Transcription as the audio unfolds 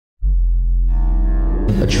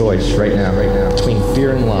a choice right now, between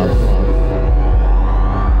fear and love.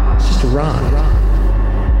 It's just a rock.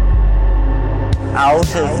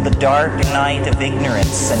 Out of the dark night of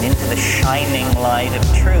ignorance and into the shining light of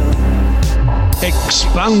truth.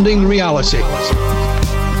 Expanding reality.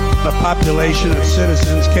 A population of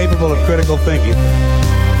citizens capable of critical thinking.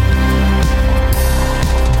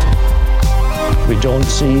 We don't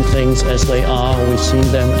see things as they are, we see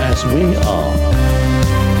them as we are.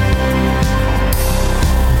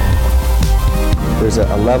 There's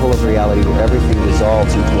a level of reality where everything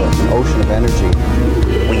dissolves into an ocean of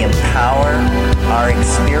energy. We empower our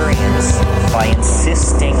experience by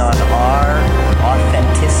insisting on our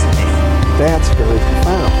authenticity. That's very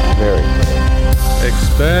profound. Very.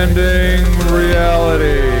 Expanding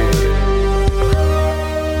reality.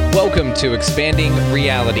 Welcome to Expanding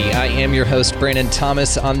Reality. I am your host, Brandon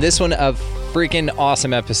Thomas. On this one, a freaking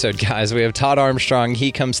awesome episode, guys. We have Todd Armstrong.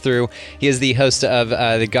 He comes through. He is the host of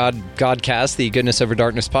the Godcast, the Goodness Over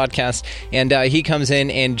Darkness podcast, and he comes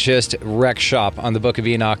in and just wrecks shop on the Book of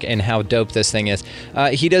Enoch and how dope this thing is.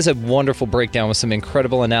 He does a wonderful breakdown with some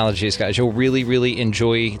incredible analogies, guys. You'll really, really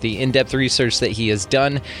enjoy the in-depth research that he has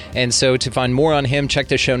done. And so to find more on him, check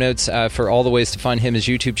the show notes for all the ways to find him. His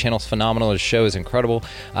YouTube channel is phenomenal. His show is incredible.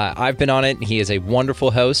 I've been on it. He is a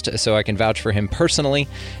wonderful host, so I can vouch for him personally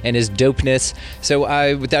and his dopeness.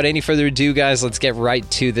 So without any further ado, guys, let's get right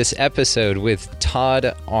to this episode with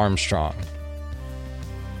Todd Armstrong.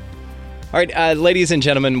 All right, ladies and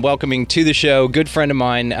gentlemen, welcoming to the show, good friend of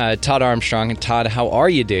mine, Todd Armstrong. Todd, how are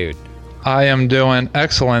you, dude? I am doing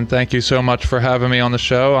excellent. Thank you so much for having me on the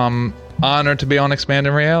show. I'm honored to be on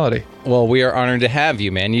Expanding Reality. Well, we are honored to have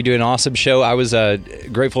you, man. You do an awesome show. I was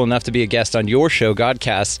grateful enough to be a guest on your show,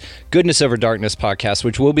 Godcast, Goodness Over Darkness podcast,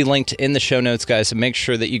 which will be linked in the show notes, guys, so make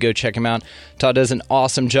sure that you go check him out. Todd does an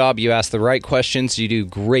awesome job. You ask the right questions. You do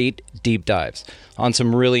great deep dives on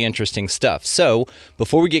some really interesting stuff. So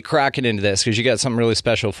before we get cracking into this, because you got something really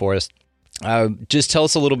special for us, just tell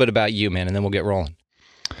us a little bit about you, man, and then we'll get rolling.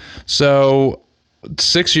 So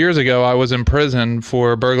 6 years ago, I was in prison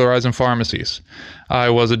for burglarizing pharmacies. I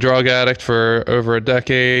was a drug addict for over a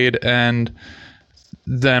decade, and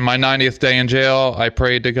then my 90th day in jail, I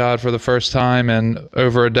prayed to God for the first time in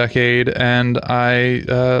over a decade, and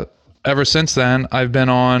I, ever since then, I've been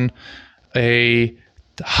on a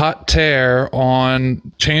hot tear on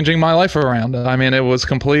changing my life around. I mean, it was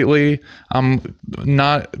completely, I'm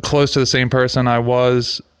not close to the same person I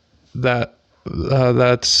was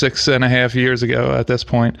that's 6.5 years ago at this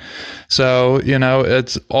point. So, you know,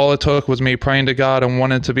 it's all it took was me praying to God and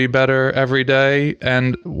wanted to be better every day.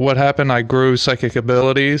 And what happened, I grew psychic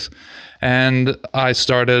abilities and I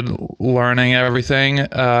started learning everything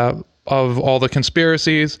of all the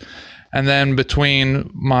conspiracies. And then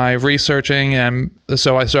between my researching and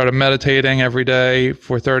so I started meditating every day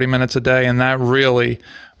for 30 minutes a day, and that really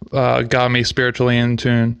got me spiritually in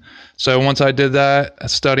tune. So once I did that,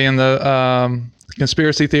 studying the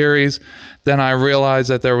conspiracy theories, then I realized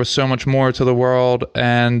that there was so much more to the world,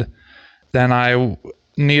 and then I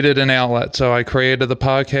needed an outlet. So I created the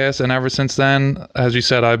podcast, and ever since then, as you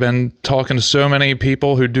said, I've been talking to so many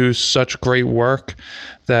people who do such great work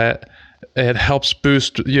that it helps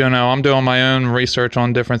boost, you know, I'm doing my own research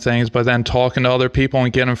on different things, but then talking to other people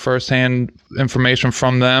and getting firsthand information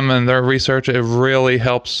from them and their research, it really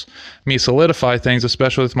helps me solidify things,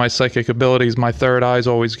 especially with my psychic abilities. My third eye's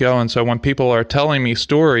always going. So when people are telling me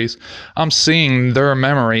stories, I'm seeing their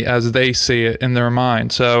memory as they see it in their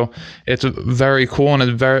mind. So it's very cool,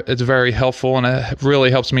 and it's very helpful, and it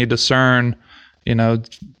really helps me discern, you know,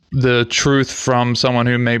 the truth from someone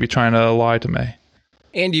who may be trying to lie to me.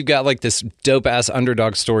 And you've got like this dope-ass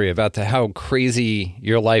underdog story about how crazy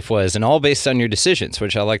your life was, and all based on your decisions,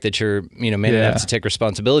 which I like that you're, man enough to take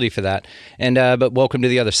responsibility for that. And but welcome to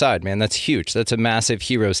the other side, man. That's huge. That's a massive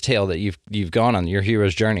hero's tale that you've gone on, your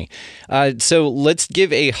hero's journey. So let's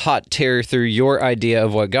give a hot tear through your idea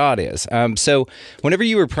of what God is. So whenever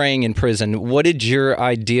you were praying in prison, what did your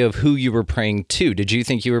idea of who you were praying to? Did you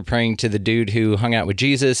think you were praying to the dude who hung out with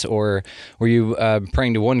Jesus, or were you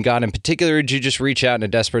praying to one God in particular, or did you just reach out in a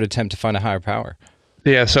desperate attempt to find a higher power?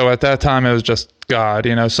 Yeah, so at that time it was just God,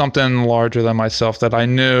 something larger than myself that I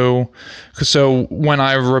knew. So when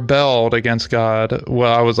I rebelled against God,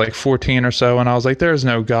 well, I was like 14 or so, and I was like, there's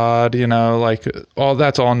no God, like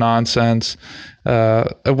that's all nonsense.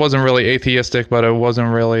 It wasn't really atheistic, but it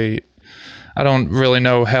wasn't really, I don't really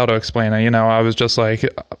know how to explain it. I was just like,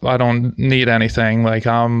 I don't need anything. Like,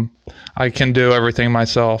 I can do everything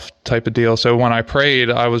myself type of deal. So when I prayed,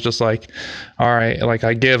 I was just like, all right, like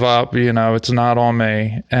I give up, it's not on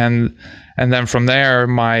me. And then from there,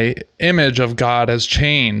 my image of God has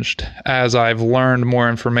changed as I've learned more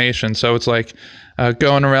information. So it's like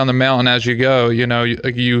going around the mountain as you go,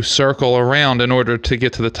 you circle around in order to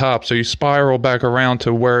get to the top. So you spiral back around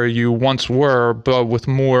to where you once were, but with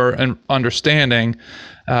more understanding.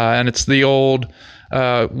 And it's the old,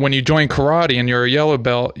 when you join karate and you're a yellow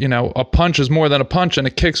belt, a punch is more than a punch and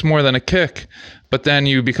a kick's more than a kick. But then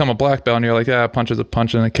you become a black belt and you're like, a punch is a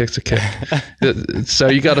punch and a kick's a kick. So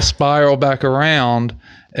you got to spiral back around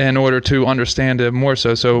in order to understand it more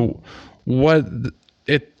so. So what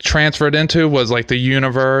it transferred into was like the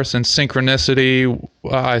universe and synchronicity.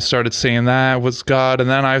 I started seeing that was God. And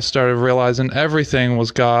then I started realizing everything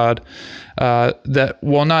was God.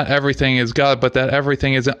 Not everything is God, but that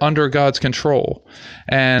everything is under God's control,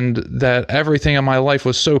 and that everything in my life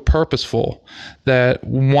was so purposeful that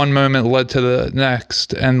one moment led to the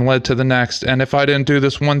next and led to the next. And if I didn't do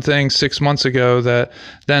this one thing 6 months ago that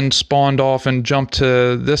then spawned off and jumped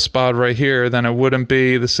to this spot right here, then it wouldn't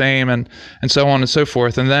be the same, and so on and so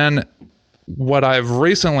forth. And then what I've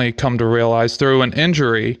recently come to realize through an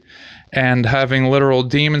injury and having literal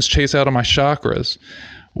demons chase out of my chakras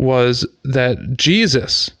was that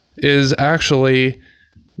Jesus is actually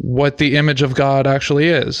what the image of God actually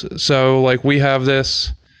is. So like we have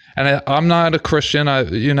this, and I'm not a Christian,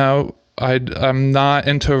 I'm not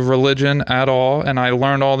into religion at all. And I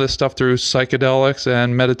learned all this stuff through psychedelics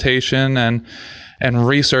and meditation and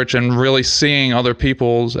research and really seeing other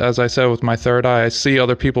people's, as I said, with my third eye, I see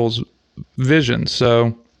other people's visions.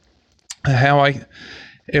 So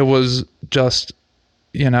it was just,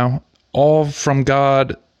 all from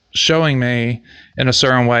God showing me in a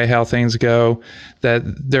certain way how things go, that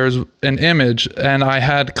there's an image. And I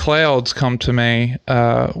had clouds come to me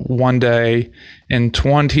one day in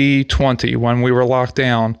 2020 when we were locked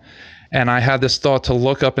down. And I had this thought to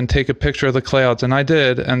look up and take a picture of the clouds. And I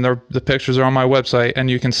did. And the pictures are on my website.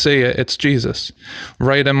 And you can see it. It's Jesus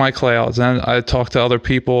right in my clouds. And I talked to other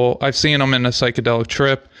people. I've seen him in a psychedelic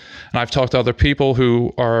trip. And I've talked to other people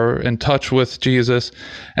who are in touch with Jesus.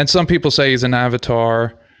 And some people say he's an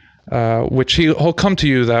avatar, which he'll come to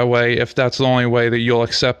you that way if that's the only way that you'll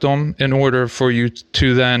accept him, in order for you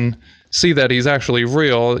to then see that he's actually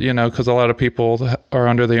real, because a lot of people are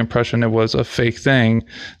under the impression it was a fake thing,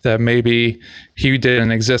 that maybe he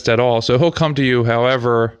didn't exist at all. So he'll come to you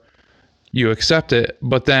however you accept it.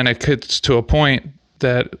 But then it gets to a point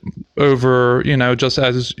that over, just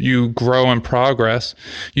as you grow and progress,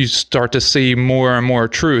 you start to see more and more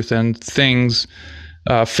truth, and things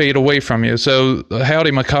fade away from you. So Howdy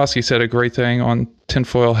McCoskey said a great thing on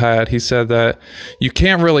Tinfoil Hat. He said that you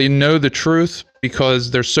can't really know the truth because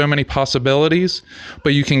there's so many possibilities,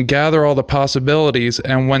 but you can gather all the possibilities,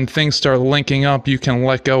 and when things start linking up, you can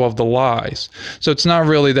let go of the lies. So it's not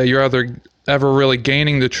really that you're ever really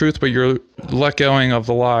gaining the truth, but you're let going of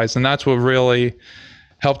the lies. And that's what really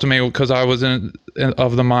helped me, because I was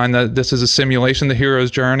of the mind that this is a simulation, the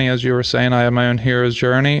hero's journey. As you were saying, I have my own hero's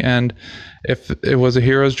journey. And if it was a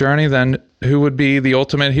hero's journey, then who would be the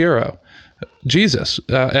ultimate hero? Jesus.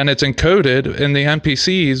 And it's encoded in the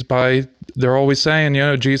NPCs by, they're always saying,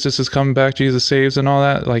 Jesus is coming back, Jesus saves and all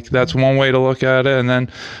that. Like, that's one way to look at it. And then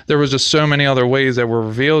there was just so many other ways that were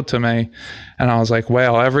revealed to me. And I was like,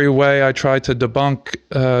 wow, every way I tried to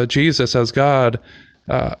debunk Jesus as God,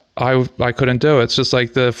 I couldn't do it. It's just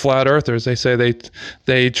like the flat earthers. They say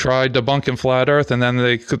they tried debunking flat earth, and then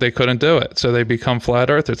they couldn't do it. So they become flat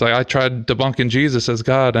earthers. Like, I tried debunking Jesus as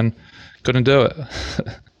God and couldn't do it.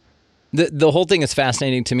 The whole thing is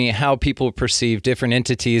fascinating to me, how people perceive different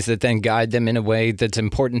entities that then guide them in a way that's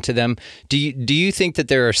important to them. Do you think that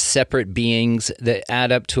there are separate beings that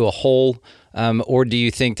add up to a whole, or do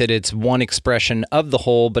you think that it's one expression of the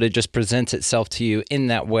whole, but it just presents itself to you in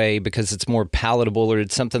that way because it's more palatable, or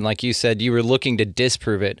it's something like you said, you were looking to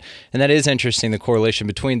disprove it? And that is interesting, the correlation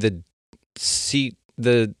between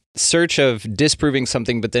the search of disproving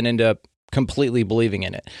something, but then end up completely believing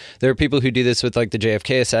in it. There are people who do this with like the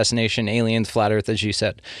JFK assassination, aliens, flat earth, as you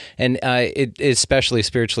said, and it especially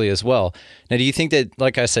spiritually as well. Now, do you think that,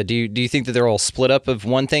 like I said, do you think that they're all split up of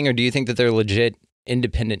one thing, or do you think that they're legit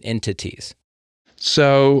independent entities?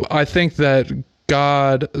 So I think that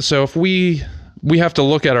God, so if we we have to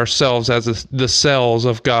look at ourselves as the cells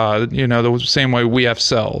of God, the same way we have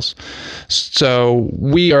cells. So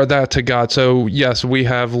we are that to God. So yes, we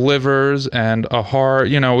have livers and a heart,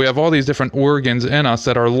 we have all these different organs in us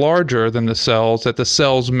that are larger than the cells that the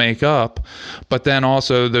cells make up. But then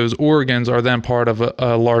also those organs are then part of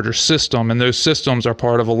a larger system, and those systems are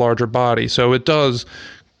part of a larger body. So it does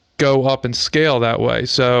go up in scale that way.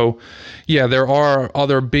 So yeah, there are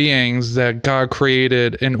other beings that God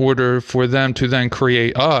created in order for them to then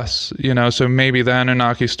create us, so maybe the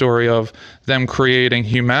Anunnaki story of them creating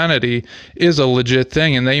humanity is a legit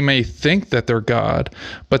thing, and they may think that they're God,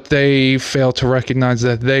 but they fail to recognize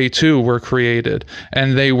that they too were created,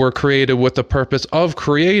 and they were created with the purpose of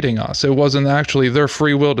creating us. It wasn't actually their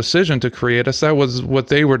free will decision to create us. That was what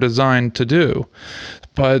they were designed to do.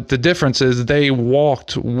 But the difference is they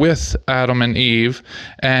walked with Adam and Eve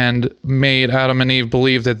and made Adam and Eve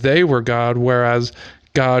believe that they were God, whereas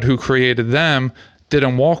God, who created them,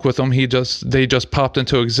 didn't walk with them. They just popped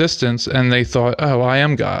into existence, and they thought, oh, I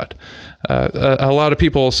am God. A lot of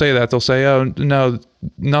people will say that. They'll say, oh, no,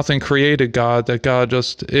 nothing created God, that God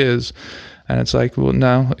just is. And it's like, well,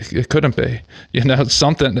 no, it couldn't be.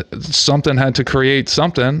 Something had to create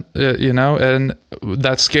something, and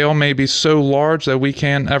that scale may be so large that we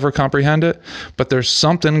can't ever comprehend it, but there's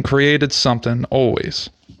something created something always.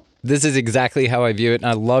 This is exactly how I view it, and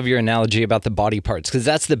I love your analogy about the body parts, because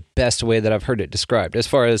that's the best way that I've heard it described. As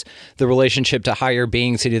far as the relationship to higher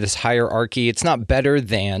beings, to do this hierarchy, it's not better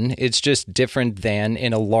than, it's just different than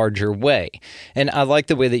in a larger way. And I like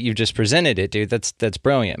the way that you just presented it, dude. That's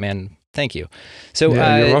brilliant, man. Thank you. So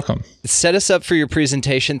yeah, you're welcome. Set us up for your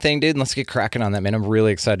presentation thing, dude, and let's get cracking on that, man. I'm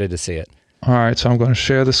really excited to see it. All right, so I'm going to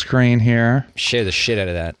share the screen here. Share the shit out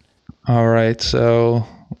of that. All right, so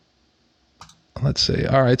let's see.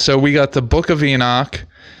 All right, so we got the Book of Enoch,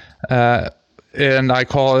 and I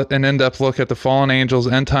call it an in-depth look at the fallen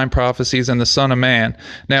angels, end-time prophecies, and the Son of Man.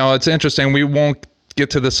 Now, it's interesting. We won't get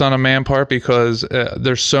to the Son of Man part because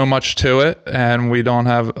there's so much to it, and we don't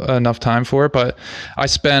have enough time for it. But I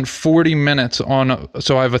spent 40 minutes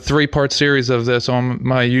so I have a 3-part series of this on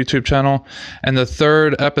my YouTube channel, and the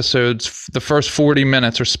third episodes, the first 40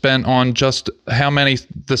 minutes are spent on just how many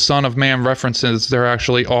the Son of Man references there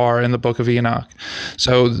actually are in the Book of Enoch.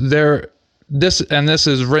 So this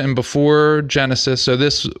is written before Genesis. So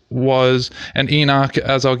this was, and Enoch,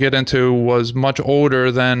 as I'll get into, was much older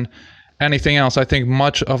than anything else. I think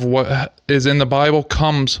much of what is in the Bible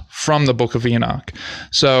comes from the Book of Enoch.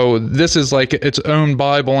 So this is like its own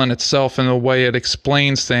Bible in itself, in the way it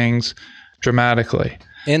explains things dramatically.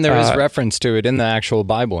 And there is reference to it in the actual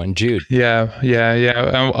Bible in Jude. Yeah.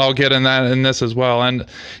 And I'll get in this as well. And,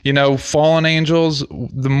 fallen angels,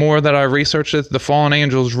 the more that I researched it, the fallen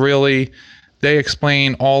angels really, they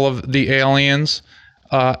explain all of the aliens.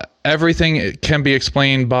 Everything can be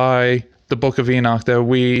explained by the Book of Enoch that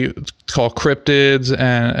we call cryptids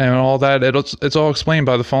and all that. It's all explained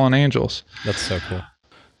by the fallen angels. That's so cool.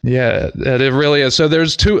 Yeah, it really is. So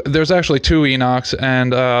there's actually 2 Enochs,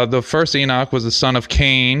 and the first Enoch was the son of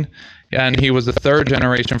Cain, and he was the 3rd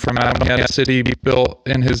generation from Adam. He had a city built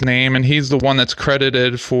in his name, and he's the one that's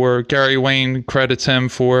credited for, Gary Wayne credits him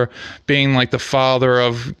for being like the father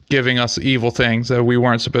of giving us evil things that we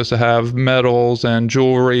weren't supposed to have, metals and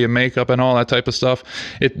jewelry and makeup and all that type of stuff.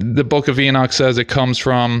 The Book of Enoch says it comes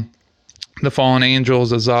from the fallen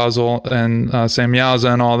angels, Azazel and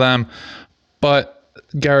Samyaza and all them, but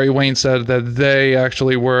Gary Wayne said that they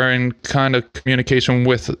actually were in kind of communication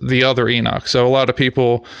with the other Enoch. So a lot of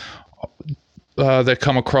people that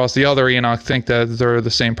come across the other Enoch think that they're the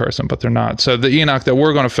same person, but they're not. So the Enoch that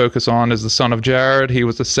we're going to focus on is the son of Jared. He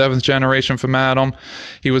was the 7th generation from Adam.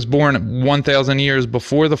 He was born 1,000 years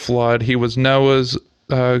before the flood. He was Noah's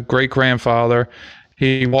great-grandfather.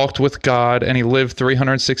 He walked with God, and he lived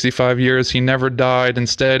 365 years. He never died.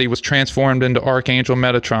 Instead, he was transformed into Archangel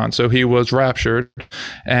Metatron. So he was raptured,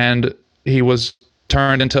 and he was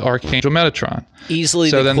turned into Archangel Metatron. Easily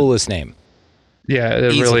the coolest name. Yeah,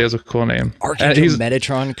 it really is a cool name. Archangel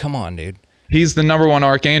Metatron? Come on, dude. He's the number 1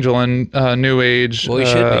 archangel in New Age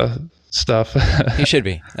stuff. He should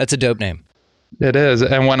be. That's a dope name. It is.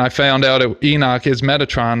 And when I found out Enoch is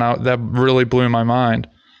Metatron, that really blew my mind.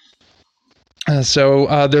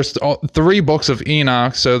 So there's 3 books of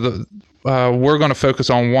Enoch. So we're going to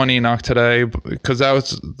focus on 1 Enoch today because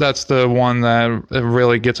that's the one that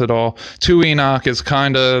really gets it all. 2 Enoch is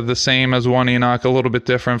kind of the same as 1 Enoch, a little bit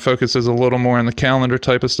different, focuses a little more on the calendar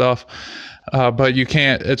type of stuff. But you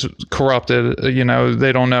can't, it's corrupted,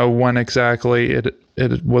 they don't know when exactly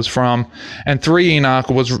it was from. And 3 Enoch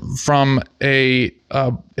was from a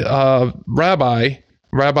rabbi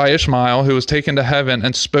Rabbi Ishmael, who was taken to heaven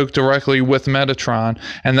and spoke directly with Metatron.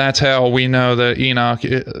 And that's how we know that Enoch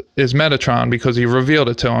is Metatron, because he revealed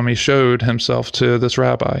it to him. He showed himself to this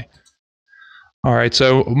rabbi. All right,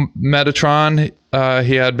 so Metatron,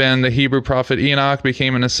 he had been the Hebrew prophet Enoch,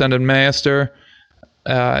 became an ascended master.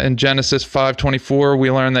 In Genesis 5:24, we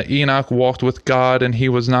learn that Enoch walked with God and he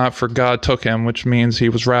was not, for God took him, which means he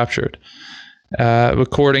was raptured.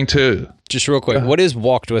 According to... Just real quick, what is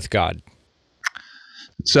walked with God?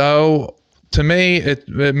 So to me, it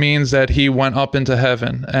means that he went up into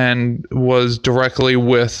heaven and was directly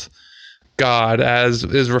with God, as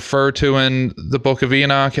is referred to in the book of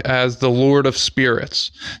Enoch as the Lord of Spirits.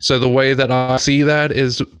 So the way that I see that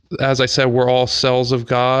is, as I said, we're all cells of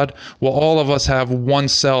God. Well, all of us have one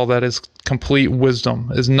cell that is complete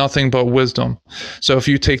wisdom, is nothing but wisdom. So if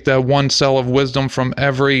you take that one cell of wisdom from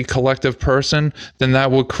every collective person, then that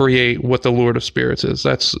will create what the Lord of Spirits is.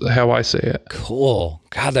 That's how I see it. Cool.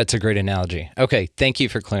 God, that's a great analogy. Okay, thank you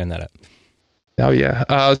for clearing that up. Oh,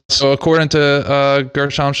 yeah. So according to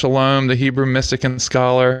Gershom Shalom, the Hebrew mystic and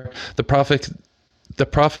scholar, the prophet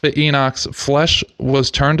Enoch's flesh was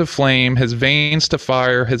turned to flame, his veins to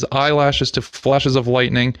fire, his eyelashes to flashes of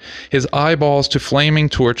lightning, his eyeballs to flaming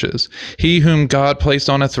torches. He whom God placed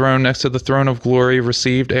on a throne next to the throne of glory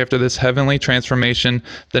received after this heavenly transformation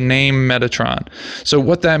the name Metatron. So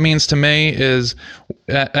what that means to me is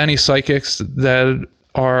any psychics that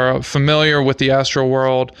are familiar with the astral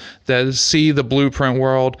world, that see the blueprint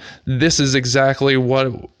world, this is exactly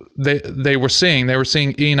what they were seeing. They were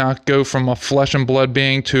seeing Enoch go from a flesh and blood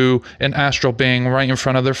being to an astral being right in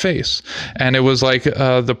front of their face. And it was like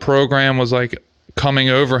the program was like coming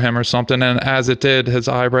over him or something, and as it did, his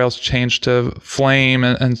eyebrows changed to flame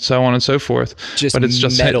and so on and so forth. But it's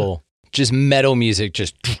just metal. Just metal music,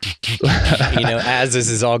 just, as this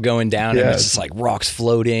is all going down, and it's just like rocks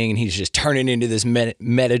floating, and he's just turning into this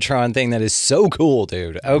Metatron thing that is so cool,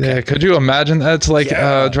 dude. Okay. Yeah, could you imagine? That's like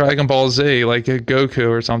Dragon Ball Z, like a Goku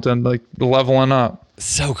or something, like leveling up.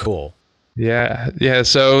 So cool. Yeah.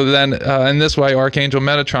 So then, in this way, Archangel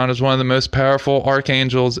Metatron is one of the most powerful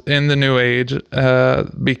archangels in the New Age,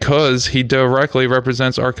 because he directly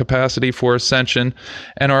represents our capacity for ascension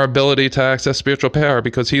and our ability to access spiritual power,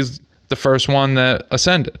 because he's the first one that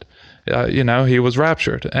ascended. He was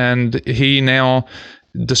raptured, and he now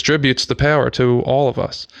distributes the power to all of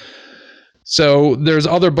us. So there's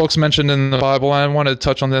other books mentioned in the Bible, and I wanted to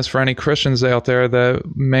touch on this for any Christians out there that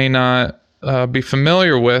may not be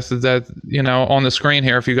familiar with that. On the screen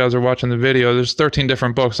here, if you guys are watching the video, there's 13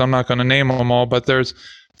 different books. I'm not going to name them all, but there's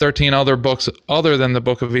 13 other books other than the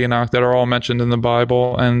book of Enoch that are all mentioned in the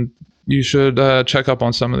Bible, and you should check up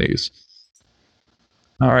on some of these.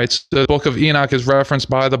 All right, so the book of Enoch is referenced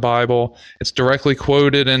by the Bible. It's directly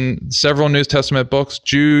quoted in several New Testament books: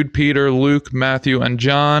 Jude, Peter, Luke, Matthew, and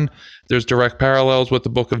John. There's direct parallels with the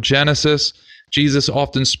book of Genesis. Jesus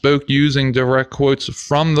often spoke using direct quotes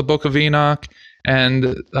from the book of Enoch, and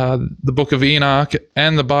the book of Enoch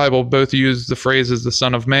and the Bible both use the phrases the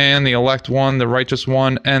Son of Man, the Elect One, the Righteous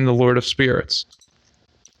One, and the Lord of Spirits.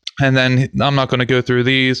 And then I'm not going to go through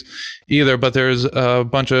these either, but there's a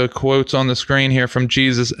bunch of quotes on the screen here from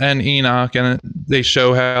Jesus and Enoch, and they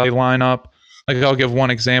show how they line up. Like, I'll give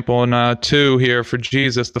one example in 2 here for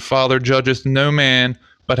Jesus. The Father judgeth no man,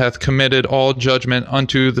 but hath committed all judgment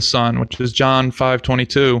unto the Son, which is John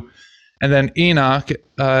 5:22. And then Enoch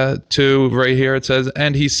 2 right here, it says,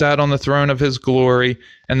 and he sat on the throne of his glory,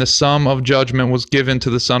 and the sum of judgment was given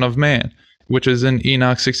to the Son of Man, which is in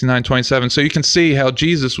Enoch 69:27. So you can see how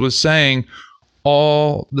Jesus was saying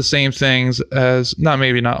all the same things as,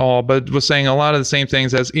 maybe not all, but was saying a lot of the same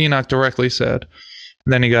things as Enoch directly said.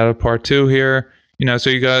 And then you got a part 2 here, so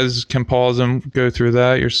you guys can pause and go through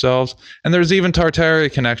that yourselves. And there's even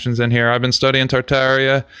Tartaria connections in here. I've been studying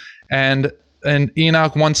Tartaria, and in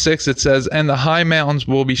Enoch 1:6 it says, and the high mountains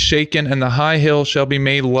will be shaken, and the high hills shall be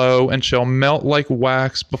made low, and shall melt like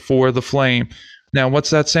wax before the flame. Now, what's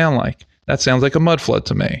that sound like? That sounds like a mud flood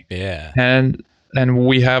to me. Yeah. And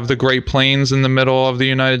we have the Great Plains in the middle of the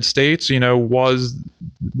United States.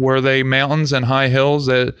 Were they mountains and high hills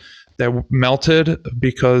that melted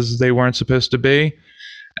because they weren't supposed to be?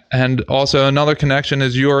 And also another connection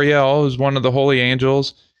is Uriel, who's one of the holy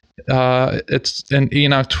angels. It's in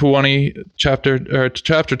Enoch 20, chapter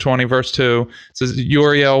 20, verse 2. It says,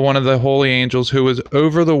 Uriel, one of the holy angels, who is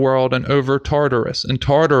over the world and over Tartarus. And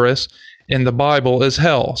Tartarus in the Bible is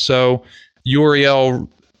hell. So Uriel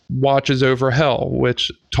watches over hell,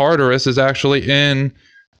 which Tartarus is actually in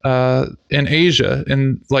Asia,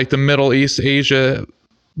 in like the Middle East, Asia,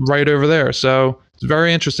 right over there. So It's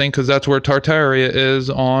very interesting because that's where Tartaria is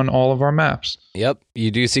on all of our maps. Yep,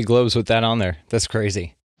 you do see globes with that on there. That's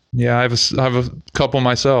crazy. Yeah, I have a couple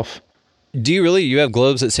myself. Do you really? You have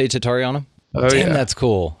globes that say Tartaria on them? Oh, Damn, yeah. that's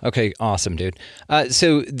cool. Okay, awesome, dude.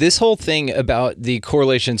 So this whole thing about the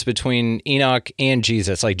correlations between Enoch and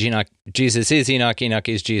Jesus, like Jesus is Enoch, Enoch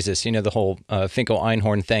is Jesus, the whole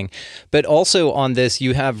Finkel-Einhorn thing. But also on this,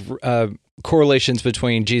 you have correlations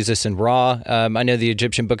between Jesus and Ra. I know the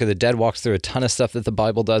Egyptian Book of the Dead walks through a ton of stuff that the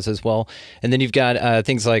Bible does as well. And then you've got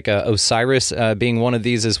things like Osiris being one of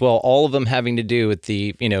these as well, all of them having to do with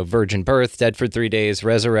the, virgin birth, dead for 3 days,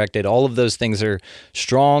 resurrected. All of those things are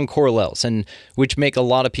strong correlates, and which make a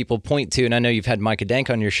lot of people point to, and I know you've had Micah Dank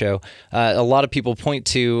on your show, a lot of people point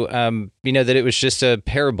to, that it was just a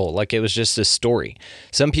parable, like it was just a story.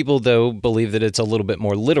 Some people, though, believe that it's a little bit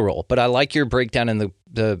more literal, but I like your breakdown in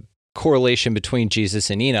the correlation between Jesus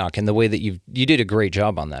and Enoch and the way that you did a great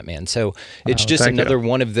job on that, man. So it's just another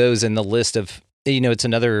one of those in the list of, it's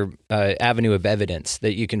another avenue of evidence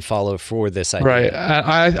that you can follow for this idea. Right.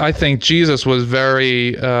 I think Jesus was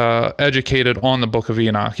very educated on the Book of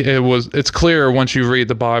Enoch. It's clear once you read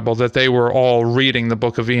the Bible that they were all reading the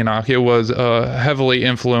Book of Enoch. It was heavily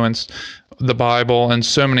influenced the Bible in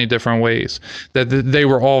so many different ways that they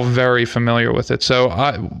were all very familiar with it. So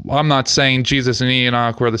I'm not saying Jesus and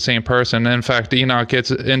Enoch were the same person. In fact, Enoch gets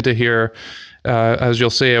into here, as you'll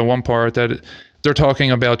see at one part, that they're talking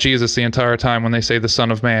about Jesus the entire time when they say the Son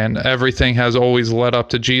of Man. Everything has always led up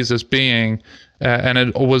to Jesus being, and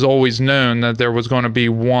it was always known that there was going to be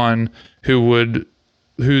one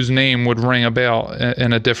whose name would ring a bell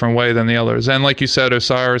in a different way than the others. And like you said,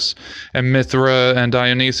 Osiris and Mithra and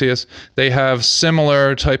Dionysius, they have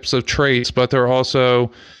similar types of traits, but they're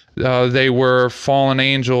also, they were fallen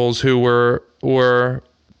angels who were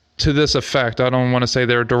to this effect. I don't want to say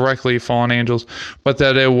they're directly fallen angels, but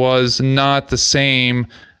that it was not the same.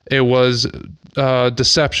 It was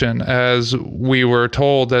deception, as we were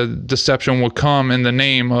told that deception would come in the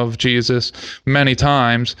name of Jesus many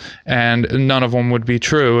times, and none of them would be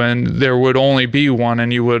true, and there would only be one,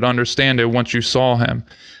 and you would understand it once you saw him.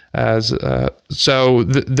 There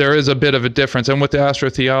is a bit of a difference. And with the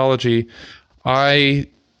astrotheology,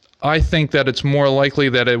 I think that it's more likely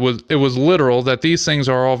that it was literal, that these things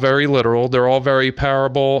are all very literal. They're all very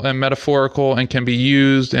parable and metaphorical and can be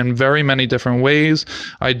used in very many different ways.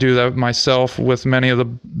 I do that myself with many of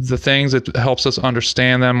the things. It helps us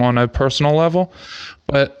understand them on a personal level.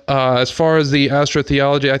 But as far as the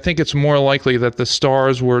astrotheology, I think it's more likely that the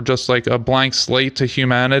stars were just like a blank slate to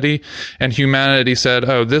humanity, and humanity said,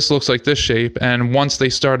 oh, this looks like this shape. And once they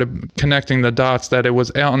started connecting the dots, that it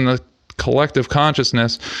was out in the collective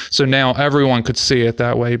consciousness, so now everyone could see it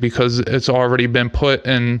that way because it's already been put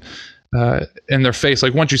in their face.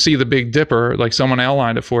 Like once you see the Big Dipper, like someone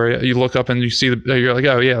outlined it for you, you look up and you see you're like,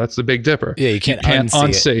 oh yeah, that's the Big Dipper. Yeah, you can't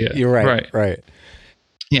unsee it. You're right.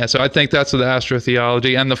 Yeah, so I think that's the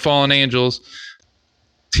astrotheology, and the fallen angels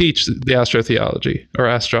teach the astrotheology, or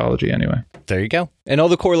astrology anyway. There you go. And all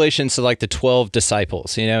the correlations to like the 12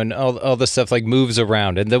 disciples, and all the stuff like moves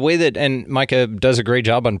around, and the way that, and Micah does a great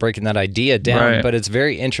job on breaking that idea down, right. But it's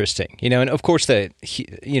very interesting, and of course that,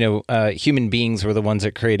 human beings were the ones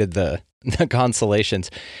that created the constellations.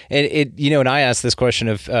 And and I asked this question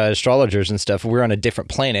of astrologers and stuff. If we're on a different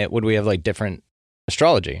planet, would we have like different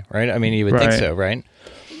astrology, right? I mean, you would think so, right?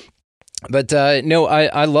 But no,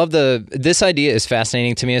 I love this idea is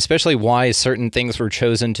fascinating to me, especially why certain things were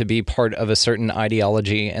chosen to be part of a certain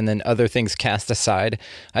ideology and then other things cast aside.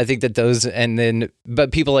 I think that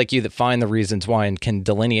but people like you that find the reasons why and can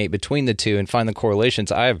delineate between the two and find the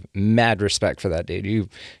correlations, I have mad respect for that, dude.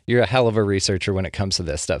 You're a hell of a researcher when it comes to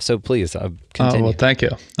this stuff. So please continue. Oh, well, thank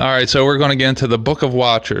you. All right, so we're going to get into the Book of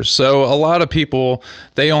Watchers. So a lot of people,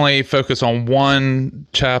 they only focus on one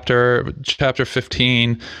chapter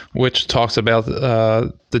 15, which talks about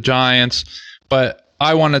the giants, but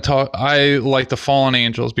I like the fallen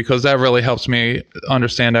angels because that really helps me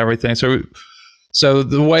understand everything. So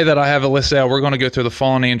the way that I have it listed out, we're going to go through the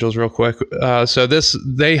fallen angels real quick. So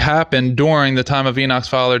they happened during the time of Enoch's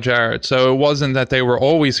father Jared. So it wasn't that they were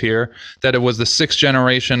always here, that it was the sixth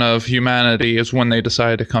generation of humanity is when they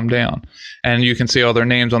decided to come down. And you can see all their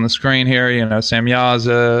names on the screen here.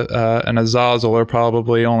 Samyaza and Azazel are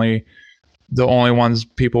probably the only ones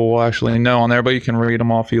people will actually know on there, but you can read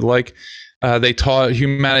them all if you like. They taught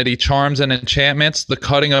humanity charms and enchantments, the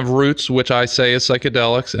cutting of roots, which I say is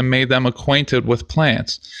psychedelics, and made them acquainted with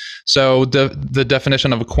plants. So the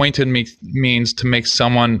definition of acquainted means to make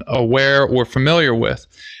someone aware or familiar with.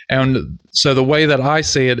 And so the way that I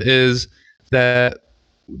see it is that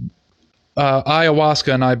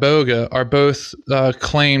ayahuasca and iboga are both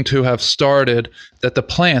claimed to have started that the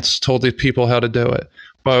plants told these people how to do it.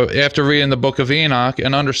 But after reading the book of Enoch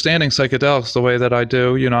and understanding psychedelics the way that I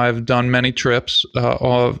do, I've done many trips.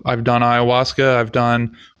 I've done ayahuasca, I've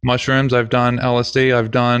done mushrooms, I've done LSD,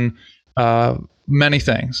 I've done many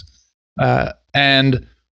things. And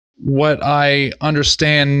what I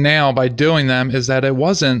understand now by doing them is that it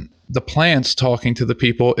wasn't the plants talking to the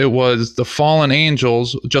people, it was the fallen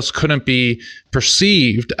angels just couldn't be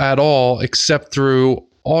perceived at all except through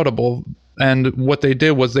audible. And what they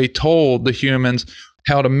did was they told the humans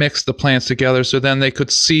how to mix the plants together so then they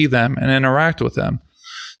could see them and interact with them.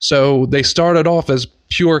 So they started off as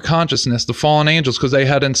pure consciousness, the fallen angels, because they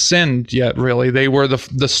hadn't sinned yet, really. They were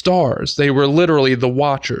the stars. They were literally the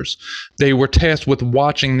watchers. They were tasked with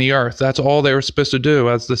watching the earth. That's all they were supposed to do.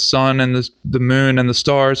 As the sun and the moon and the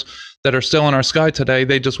stars that are still in our sky today,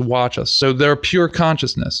 they just watch us. So they're pure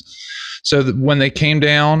consciousness. So when they came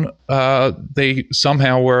down, they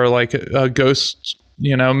somehow were like a ghost,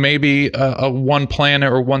 maybe a one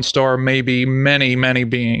planet or one star, maybe many, many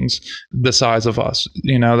beings the size of us.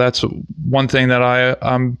 That's one thing that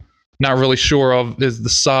I'm not really sure of, is the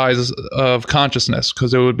size of consciousness,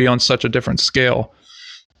 because it would be on such a different scale.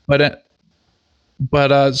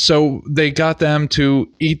 But so they got them to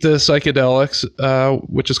eat the psychedelics,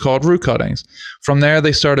 which is called root cuttings. From there,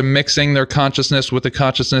 they started mixing their consciousness with the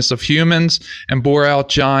consciousness of humans and bore out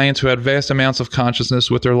giants who had vast amounts of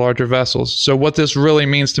consciousness with their larger vessels. So what this really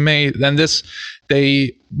means to me, then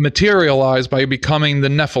they materialized by becoming the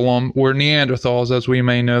Nephilim, or Neanderthals as we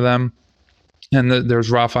may know them. And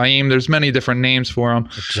there's Raphaim. There's many different names for them.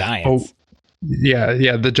 The giants.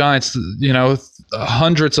 Yeah, the giants,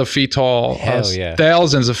 hundreds of feet tall,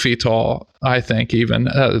 thousands of feet tall, I think even.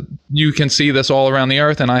 You can see this all around the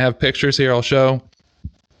earth, and I have pictures here I'll show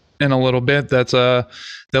in a little bit that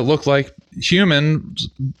look like human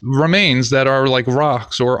remains that are like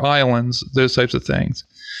rocks or islands, those types of things.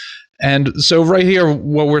 And so right here,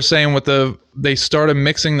 what we're saying they started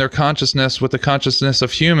mixing their consciousness with the consciousness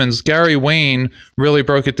of humans. Gary Wayne really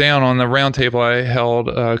broke it down on the roundtable I held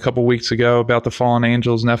a couple weeks ago about the fallen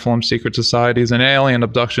angels, Nephilim, secret societies, and alien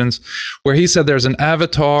abductions, where he said there's an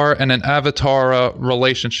avatar and an avatara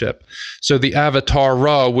relationship. So the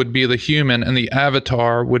avatara would be the human and the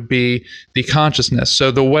avatar would be the consciousness.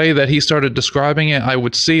 So the way that he started describing it, I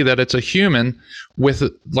would see that it's a human with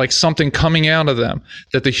like something coming out of them,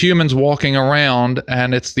 that the human's walking around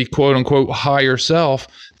and it's the quote unquote higher self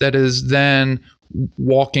that is then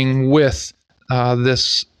walking with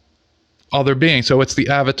this other being. So it's the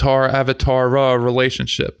avatara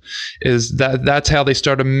relationship. That's how they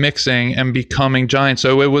started mixing and becoming giants.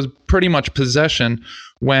 So it was pretty much possession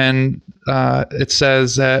when it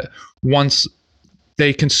says that once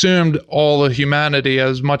they consumed all of humanity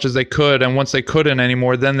as much as they could, and once they couldn't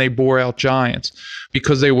anymore, then they bore out giants,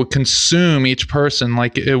 because they would consume each person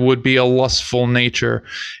like it would be a lustful nature.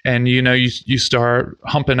 And you start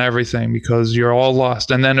humping everything because you're all lust,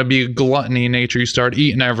 and then it'd be a gluttony nature. You start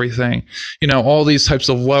eating everything. All these types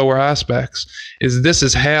of lower aspects. This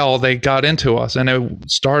is how they got into us, and it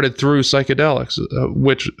started through psychedelics,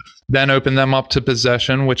 which then opened them up to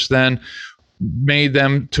possession, which then made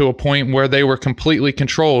them to a point where they were completely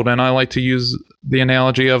controlled. And I like to use the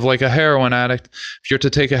analogy of like a heroin addict. If you're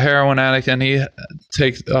to take a heroin addict and he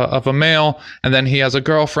takes of a male, and then he has a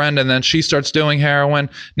girlfriend, and then she starts doing heroin,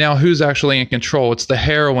 now who's actually in control? It's the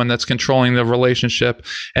heroin that's controlling the relationship.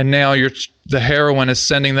 And now the heroin is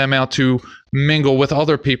sending them out to mingle with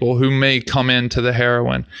other people who may come into the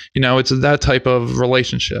heroin. It's that type of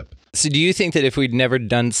relationship. So do you think that if we'd never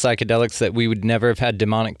done psychedelics, that we would never have had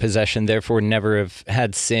demonic possession, therefore never have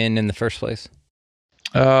had sin in the first place?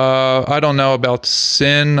 I don't know about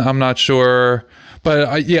sin. I'm not sure. But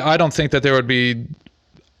I don't think that there would be...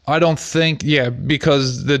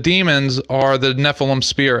 because the demons are the Nephilim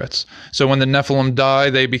spirits. So when the Nephilim die,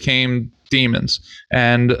 they became demons.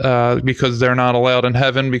 And because they're not allowed in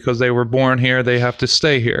heaven, because they were born here, they have to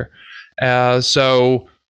stay here. So...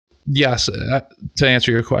 Yes, to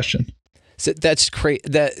answer your question. So that's great.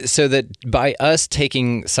 So that by us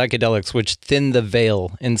taking psychedelics, which thin the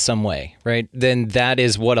veil in some way, right? Then that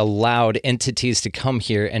is what allowed entities to come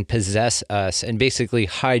here and possess us and basically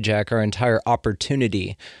hijack our entire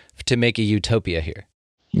opportunity to make a utopia here.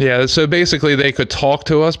 Yeah, so basically they could talk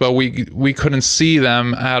to us, but we couldn't see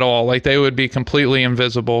them at all. Like they would be completely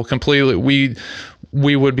invisible,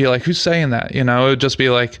 we would be like, who's saying that? It would just be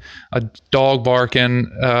like a dog barking,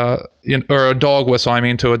 or a dog whistle,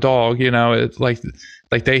 to a dog, it's like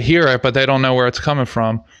they hear it, but they don't know where it's coming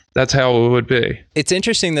from. That's how it would be. It's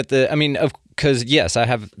interesting that because yes, I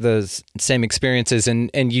have those same experiences,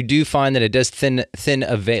 and you do find that it does thin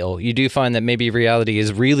a veil. You do find that maybe reality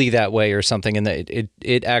is really that way or something, and that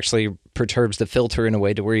it actually perturbs the filter in a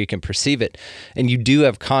way to where you can perceive it, and you do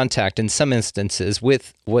have contact in some instances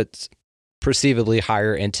with what's perceivably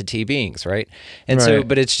higher entity beings, right? And Right. so,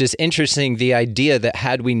 but it's just interesting, the idea that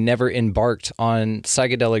had we never embarked on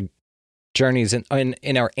psychedelic journeys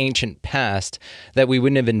in our ancient past, that we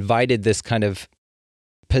wouldn't have invited this kind of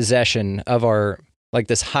possession of our, like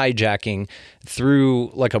this hijacking through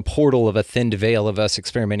like a portal of a thinned veil of us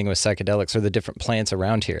experimenting with psychedelics or the different plants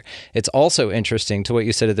around here. It's also interesting to what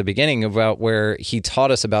you said at the beginning about where he taught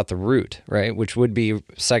us about the root, right? Which would be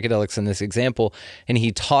psychedelics in this example. And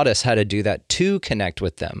he taught us how to do that to connect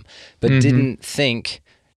with them, but didn't think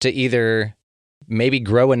to either maybe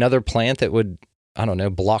grow another plant that would, I don't know,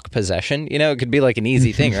 block possession. You know, it could be like an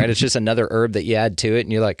easy thing, right? It's just another herb that you add to it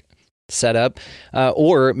and you're like, set up,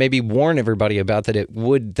 or maybe warn everybody about that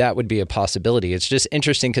that would be a possibility. It's just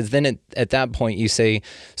interesting because then at that point you say,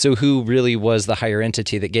 so who really was the higher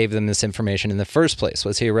entity that gave them this information in the first place?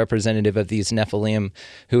 Was he a representative of these Nephilim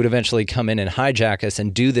who would eventually come in and hijack us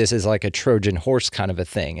and do this as like a Trojan horse kind of a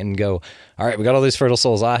thing and go, all right, we got all these fertile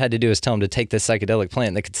souls. All I had to do is tell them to take this psychedelic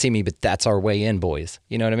plant. They could see me, but that's our way in, boys.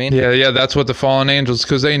 You know what I mean? Yeah, that's what the fallen angels,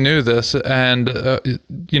 because they knew this, and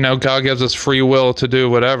God gives us free will to do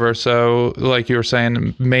whatever. So, like you were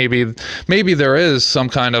saying, maybe there is some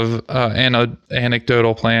kind of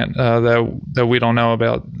anecdotal plant that we don't know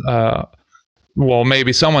about. Well,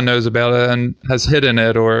 maybe someone knows about it and has hidden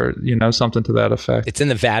it, or something to that effect. It's in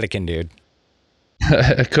the Vatican, dude.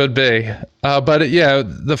 It could be. But yeah,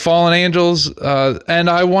 the fallen angels, and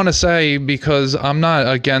I want to say, because I'm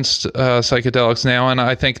not against psychedelics now, and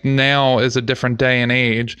I think now is a different day and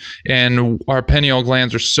age, and our pineal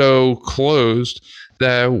glands are so closed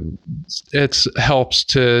that it helps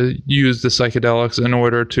to use the psychedelics in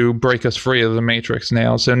order to break us free of the matrix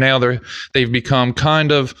now. So now they've become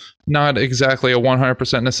kind of not exactly a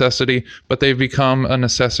 100% necessity, but they've become a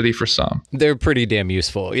necessity for some. They're pretty damn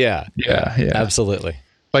useful. Yeah. Yeah. Absolutely.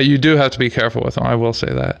 But you do have to be careful with them. I will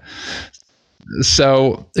say that.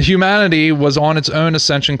 So humanity was on its own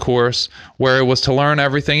ascension course, where it was to learn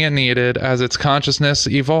everything it needed as its consciousness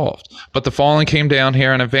evolved. But the fallen came down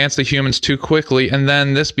here and advanced the humans too quickly, and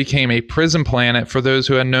then this became a prison planet for those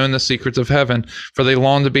who had known the secrets of heaven, for they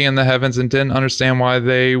longed to be in the heavens and didn't understand why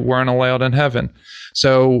they weren't allowed in heaven.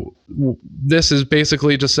 So this is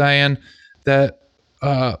basically just saying that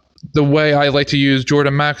the way I like to use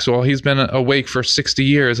Jordan Maxwell, he's been awake for 60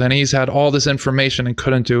 years and he's had all this information and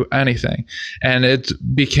couldn't do anything. And it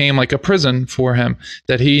became like a prison for him,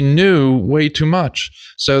 that he knew way too much.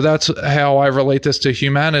 So that's how I relate this to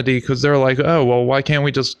humanity, because they're like, oh, well, why can't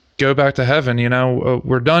we just go back to heaven?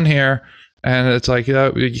 We're done here. And it's like,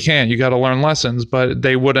 you can't, you got to learn lessons. But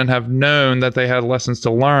they wouldn't have known that they had lessons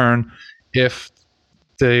to learn if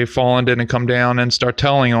the fallen didn't come down and start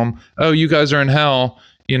telling them, oh, you guys are in hell.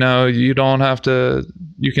 You don't have to,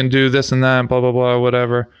 you can do this and that, blah, blah, blah,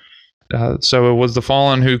 whatever. So it was the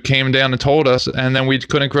fallen who came down and told us, and then we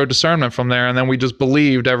couldn't grow discernment from there. And then we just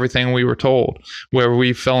believed everything we were told, where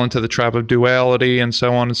we fell into the trap of duality and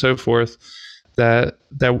so on and so forth, that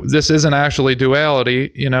this isn't actually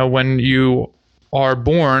duality. When you are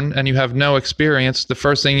born and you have no experience, the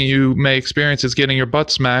first thing you may experience is getting your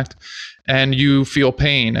butt smacked, and you feel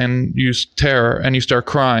pain and you terror and you start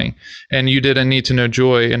crying, and you didn't need to know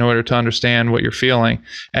joy in order to understand what you're feeling.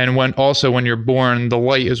 And when you're born, the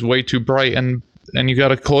light is way too bright, and you got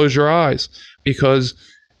to close your eyes because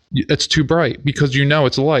it's too bright, because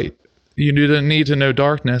it's light. You didn't need to know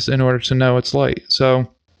darkness in order to know it's light. So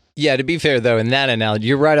yeah, to be fair though, in that analogy,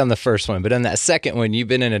 you're right on the first one, but on that second one, you've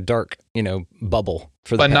been in a dark, bubble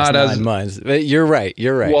for the past 9 months. But you're right.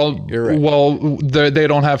 Well, you're right. Well, they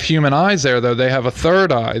don't have human eyes there, though. They have a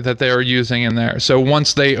third eye that they are using in there. So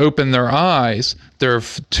once they open their eyes, their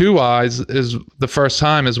two eyes is the first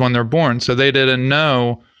time is when they're born. So they didn't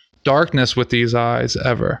know darkness with these eyes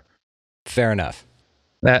ever. Fair enough.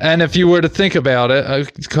 And if you were to think about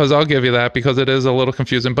it, because I'll give you that, because it is a little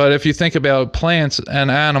confusing, but if you think about plants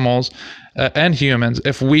and animals and humans,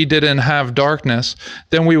 if we didn't have darkness,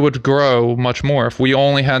 then we would grow much more. If we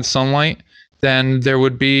only had sunlight, then there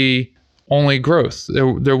would be only growth.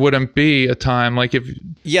 There wouldn't be a time like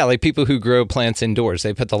people who grow plants indoors,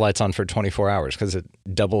 they put the lights on for 24 hours because it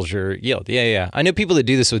doubles your yield. Yeah. I know people that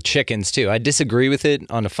do this with chickens too. I disagree with it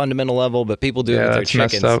on a fundamental level, but people do it with their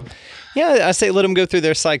chickens. Messed up. Yeah, I say let them go through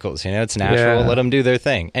their cycles. It's natural. Yeah. Let them do their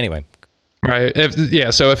thing. Anyway, Right.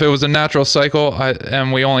 So if it was a natural cycle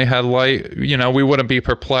and we only had light, we wouldn't be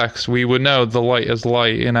perplexed. We would know the light is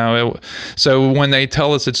light, So when they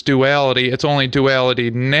tell us it's duality, it's only duality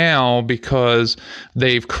now because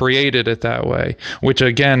they've created it that way, which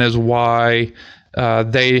again is why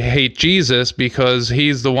they hate Jesus, because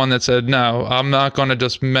he's the one that said, no, I'm not going to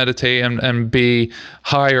just meditate and be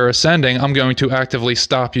higher ascending. I'm going to actively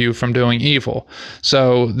stop you from doing evil.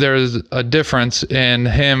 So there's a difference in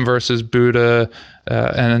him versus Buddha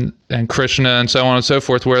and Krishna and so on and so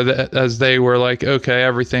forth, as they were like, okay,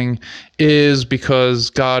 everything is because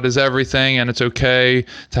God is everything and it's okay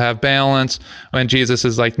to have balance. When Jesus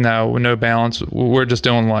is like, no balance. We're just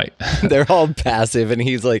doing light. They're all passive and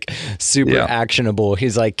he's like super actionable.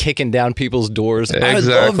 He's like kicking down people's doors.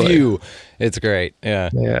 Exactly. I love you. It's great. Yeah.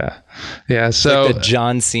 So like the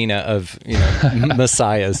John Cena of,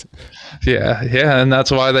 messiahs. Yeah. And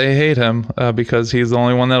that's why they hate him, because he's the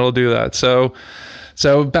only one that'll do that. So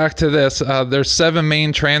back to this, there's 7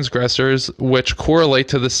 main transgressors, which correlate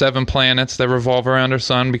to the 7 planets that revolve around our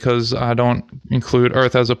sun, because I don't include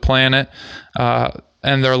Earth as a planet.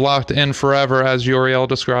 And they're locked in forever, as Uriel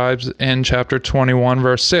describes in chapter 21,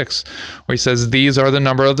 verse 6, where he says, "These are the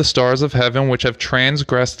number of the stars of heaven, which have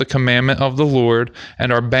transgressed the commandment of the Lord,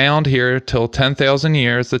 and are bound here till 10,000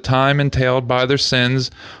 years. The time entailed by their sins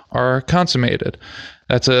are consummated."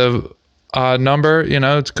 That's a number,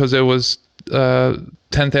 it's because it was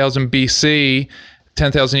 10,000 BC,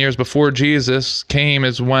 10,000 years before Jesus came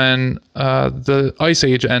is when the Ice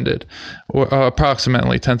Age ended, or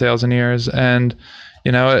approximately 10,000 years. And,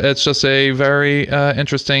 it's just a very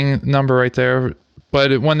interesting number right there.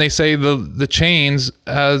 But when they say the chains,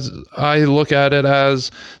 as I look at it as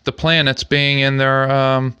the planets being in their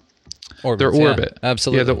orbit. Yeah,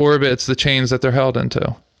 absolutely. Yeah, the orbit's the chains that they're held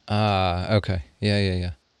into. Okay. Yeah.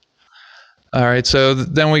 All right, so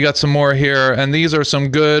then we got some more here, and these are some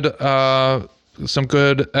good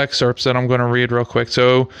excerpts that I'm going to read real quick.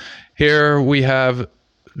 So here we have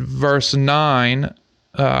verse 9.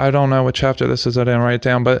 I don't know what chapter this is. I didn't write it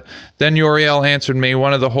down. But then Uriel answered me,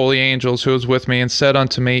 one of the holy angels who was with me, and said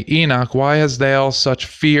unto me, Enoch, why hast thou such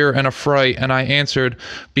fear and affright? And I answered,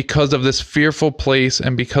 because of this fearful place,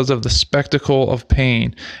 and because of the spectacle of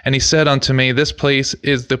pain. And he said unto me, this place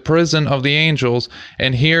is the prison of the angels,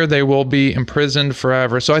 and here they will be imprisoned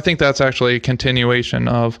forever. So I think that's actually a continuation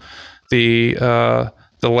of the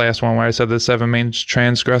last one where I said the 7 main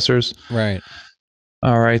transgressors. Right.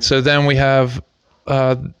 All right. So then we have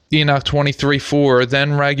Enoch 23:4.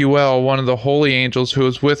 Then Raguel, one of the holy angels who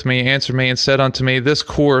was with me, answered me and said unto me, this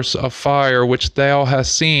course of fire which thou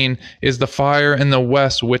hast seen is the fire in the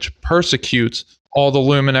west, which persecutes all the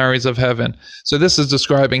luminaries of heaven. So this is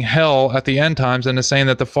describing hell at the end times, and is saying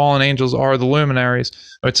that the fallen angels are the luminaries.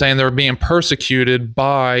 It's saying they're being persecuted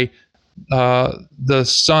by the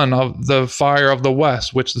sun of the fire of the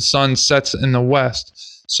west, which the sun sets in the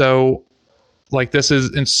west. So like this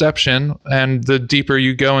is Inception, and the deeper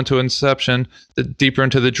you go into Inception, the deeper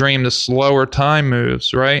into the dream, the slower time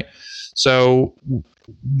moves, right? So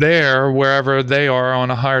there, wherever they are on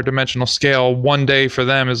a higher dimensional scale, one day for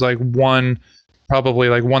them is like probably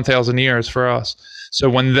like 1,000 years for us. So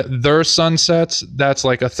when their sun sets, that's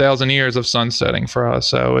like 1,000 years of sunsetting for us.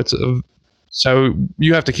 So so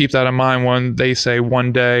you have to keep that in mind when they say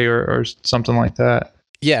one day or something like that.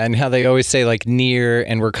 Yeah, and how they always say like near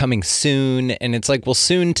and we're coming soon, and it's like, well,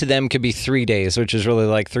 soon to them could be 3 days, which is really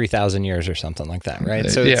like 3,000 years or something like that, right?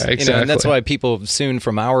 So yeah, exactly. And that's why people soon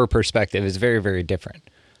from our perspective is very, very different.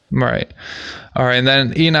 Right. All right, and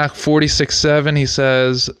then Enoch 46:7, he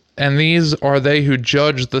says, and these are they who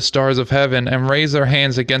judge the stars of heaven, and raise their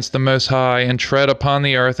hands against the Most High, and tread upon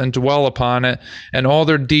the earth, and dwell upon it, and all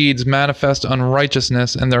their deeds manifest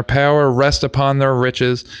unrighteousness, and their power rest upon their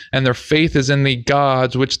riches, and their faith is in the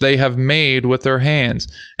gods which they have made with their hands,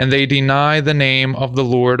 and they deny the name of the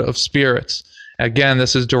Lord of spirits. Again,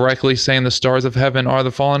 this is directly saying the stars of heaven are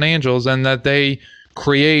the fallen angels, and that they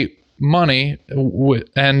create money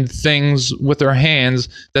and things with their hands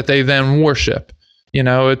that they then worship.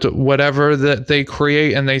 It's whatever that they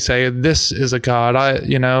create, and they say, this is a God.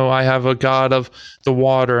 I have a God of the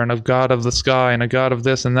water, and a God of the sky, and a God of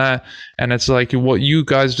this and that. And it's like, well, you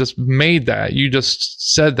guys just made that. You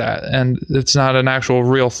just said that, and it's not an actual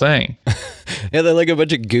real thing. Yeah, they're like a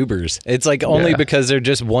bunch of goobers. It's like only because they're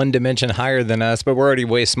just one dimension higher than us, but we're already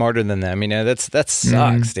way smarter than them. That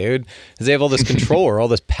sucks, dude. Because they have all this control, or all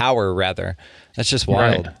this power, rather. That's just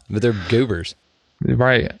wild. Right. But they're goobers.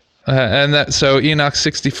 Right. So Enoch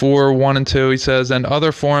 64, 1 and 2, he says, and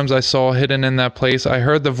other forms I saw hidden in that place. I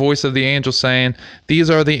heard the voice of the angel saying,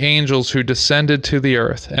 these are the angels who descended to the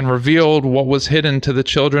earth and revealed what was hidden to the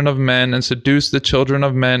children of men and seduced the children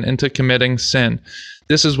of men into committing sin.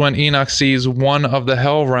 This is when Enoch sees one of the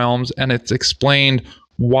hell realms, and it's explained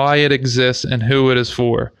why it exists and who it is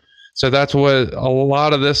for. So that's what a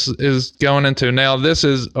lot of this is going into. Now, this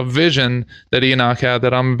is a vision that Enoch had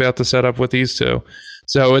that I'm about to set up with these two.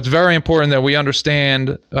 So it's very important that we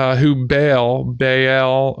understand who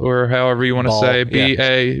Baal, or however you want to say,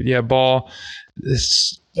 Baal,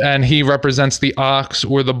 and he represents the ox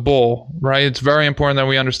or the bull, right? It's very important that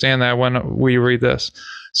we understand that when we read this.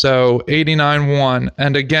 So 89:1,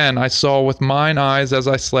 and again I saw with mine eyes as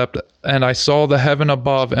I slept, and I saw the heaven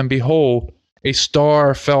above, and behold, a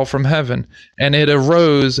star fell from heaven, and it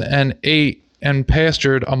arose and ate and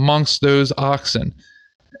pastured amongst those oxen.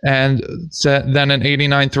 And then in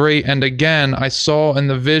 89:3, and again I saw in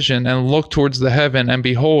the vision and looked towards the heaven, and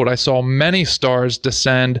behold, I saw many stars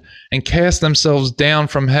descend and cast themselves down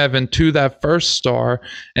from heaven to that first star,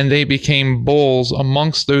 and they became bulls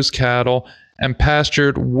amongst those cattle and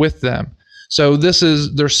pastured with them. So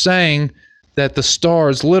they're saying that the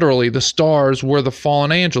stars, literally the stars, were the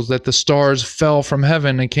fallen angels, that the stars fell from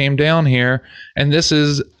heaven and came down here. And this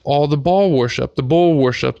is all the Baal worship, the bull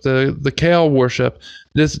worship, the cow worship.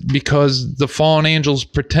 This because the fallen angels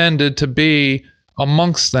pretended to be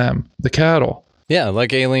amongst them, the cattle. Yeah,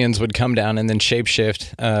 like aliens would come down and then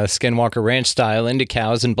shapeshift Skinwalker Ranch style into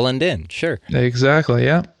cows and blend in. Sure. Exactly,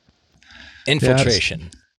 yeah.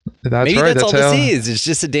 Infiltration. That's Maybe right. that's all this is. It's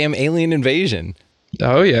just a damn alien invasion.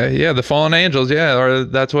 Oh, yeah, the fallen angels, or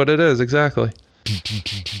that's what it is, exactly.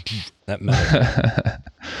 That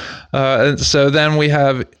matters. So then we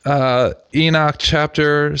have Enoch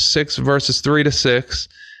chapter 6, verses 3 to 6.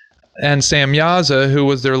 And Samyaza, who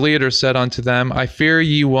was their leader, said unto them, I fear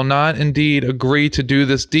ye will not indeed agree to do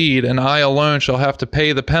this deed, and I alone shall have to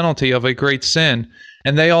pay the penalty of a great sin.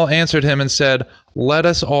 And they all answered him and said, let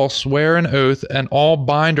us all swear an oath and all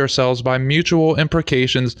bind ourselves by mutual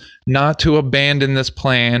imprecations not to abandon this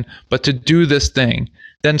plan, but to do this thing.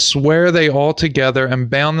 Then swear they all together and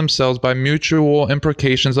bound themselves by mutual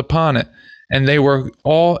imprecations upon it. And they were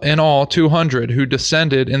all in all 200 who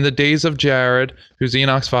descended in the days of Jared, who's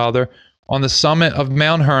Enoch's father, on the summit of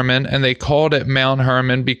Mount Hermon, and they called it Mount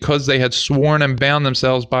Hermon because they had sworn and bound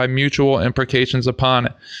themselves by mutual imprecations upon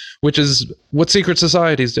it, which is what secret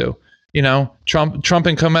societies do. You know, Trump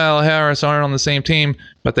and Kamala Harris aren't on the same team,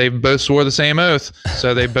 but they both swore the same oath,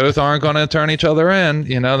 so they both aren't going to turn each other in.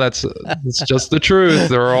 You know, it's just the truth.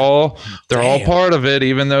 They're all part of it,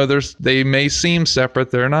 even though they may seem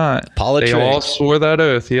separate. They're not. Politics. They all swore that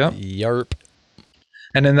oath. Yep. Yarp.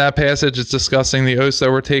 And in that passage, it's discussing the oaths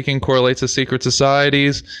that we're taking correlates to secret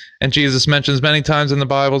societies. And Jesus mentions many times in the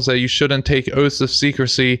Bibles that you shouldn't take oaths of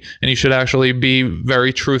secrecy, and you should actually be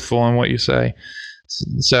very truthful in what you say.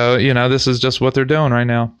 So, you know, this is just what they're doing right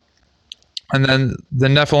now. And then the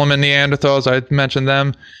Nephilim and Neanderthals, I mentioned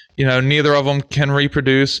them. You know, neither of them can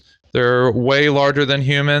reproduce. They're way larger than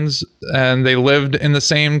humans, and they lived in the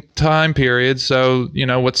same time period. So, you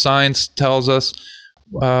know, what science tells us,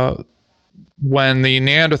 when the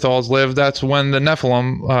Neanderthals lived, that's when the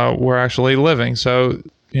Nephilim were actually living. So,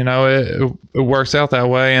 you know, it works out that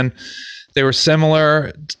way. And they were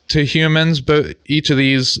similar to humans, but each of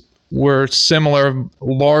these were similar,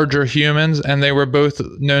 larger humans, and they were both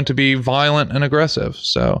known to be violent and aggressive.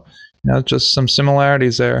 So, you know, just some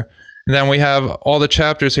similarities there. And then we have all the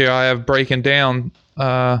chapters here I have breaking down.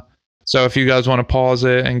 So if you guys want to pause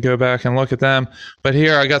it and go back and look at them. But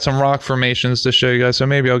here I got some rock formations to show you guys. So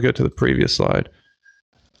maybe I'll go to the previous slide.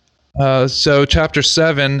 So chapter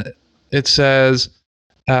 7, it says,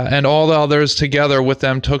 and all the others together with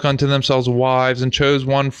them took unto themselves wives and chose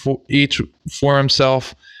one each for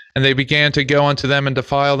himself. And they began to go unto them and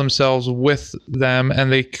defile themselves with them.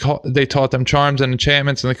 And they taught them charms and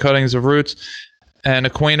enchantments and the cuttings of roots, and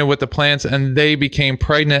acquainted with the plants, and they became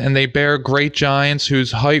pregnant, and they bare great giants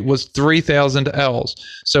whose height was 3,000 ells.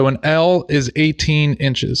 So an ell is 18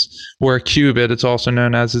 inches, or a cubit, it's also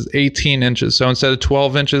known as, is 18 inches. So instead of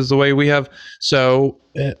 12 inches the way we have, so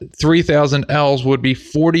 3,000 ells would be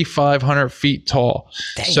 4,500 feet tall.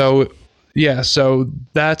 Dang. So yeah, so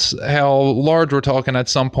that's how large we're talking at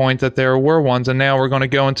some point, that there were ones. And now we're going to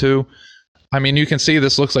go into, I mean, you can see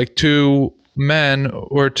this looks like two men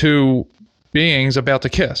or two beings about to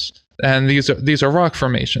kiss, and these are rock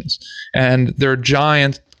formations, and they're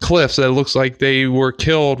giant cliffs that looks like they were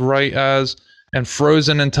killed right as and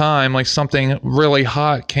frozen in time, like something really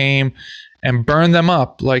hot came and burned them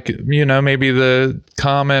up, like, you know, maybe the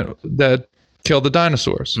comet that killed the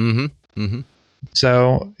dinosaurs. Mm-hmm. Mm-hmm.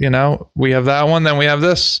 So, we have that one. Then we have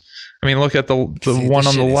this. I mean, look at the one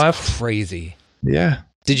on the left. Crazy. Yeah.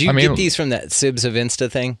 Did you get these from that Sibs of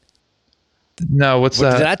Insta thing? No, what's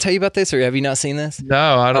that? Did I tell you about this, or have you not seen this?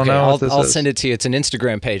 No, I don't know. I'll send it to you. It's an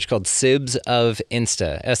Instagram page called Sibs of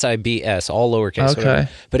Insta, SIBS, all lowercase. Okay. Whatever.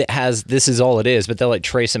 But this is all it is, but they'll like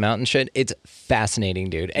trace them out and shit. It's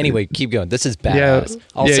fascinating, dude. Anyway, keep going. This is badass.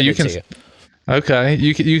 I'll send it to you. Okay,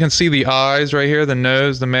 you can see the eyes right here, the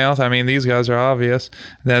nose, the mouth. I mean, these guys are obvious.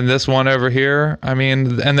 Then this one over here. I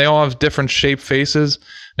mean, and they all have different shaped faces.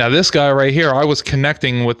 Now, this guy right here, I was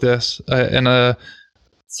connecting with this in a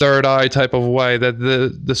third eye type of way, that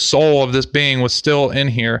the soul of this being was still in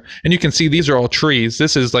here. And you can see these are all trees.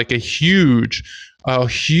 This is like a huge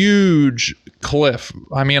cliff.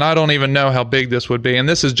 I mean, I don't even know how big this would be. And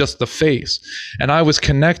this is just the face. And I was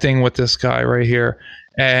connecting with this guy right here.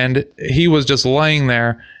 And he was just laying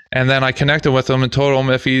there. And then I connected with him and told him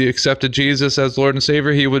if he accepted Jesus as Lord and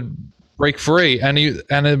Savior, he would break free. And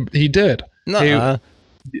he did. I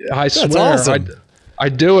swear, awesome. I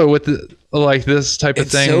do it with this type of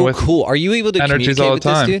thing. So with cool. Are you able to energies communicate all the with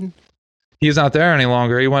time. this dude? He's not there any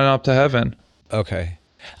longer. He went up to heaven. Okay.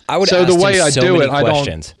 I would so ask the way him I so do many it,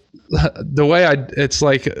 questions. It's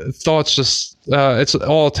like thoughts just, it's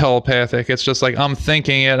all telepathic. It's just like I'm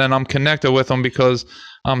thinking it and I'm connected with him because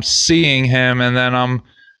I'm seeing him. And then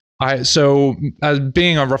so as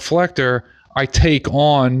being a reflector, I take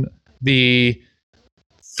on the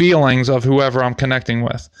feelings of whoever I'm connecting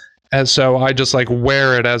with. And so I just like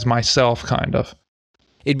wear it as myself, kind of.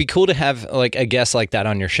 It'd be cool to have like a guest like that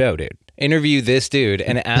on your show, dude. Interview this dude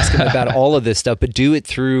and ask him about all of this stuff, but do it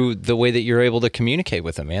through the way that you're able to communicate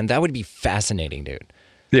with him, man. That would be fascinating, dude.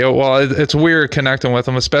 Yeah, well, it's weird connecting with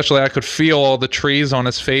him, especially I could feel all the trees on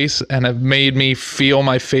his face, and it made me feel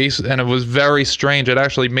my face, and it was very strange. It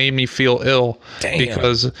actually made me feel ill. Damn.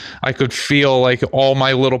 Because I could feel like all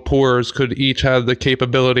my little pores could each have the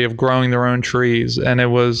capability of growing their own trees, and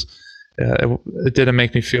it was... it didn't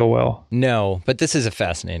make me feel well. No, but this is a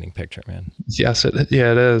fascinating picture, man. Yes, it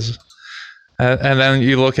is. And then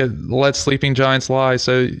you look at Let Sleeping Giants Lie.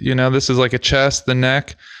 So, this is like a chest, the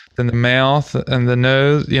neck, then the mouth, and the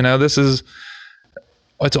nose.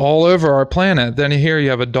 It's all over our planet. Then here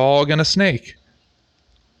you have a dog and a snake.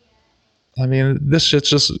 I mean, this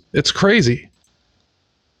shit's it's crazy.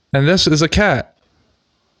 And this is a cat.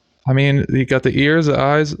 I mean, you got the ears, the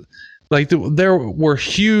eyes. Like there were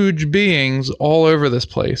huge beings all over this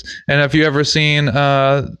place. And if you ever seen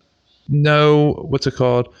what's it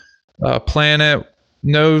called? Planet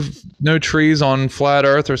no trees on flat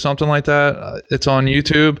Earth or something like that. It's on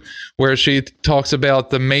YouTube where she talks about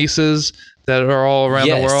the mesas that are all around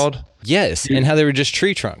the world. Yes, and how they were just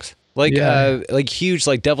tree trunks. Like huge,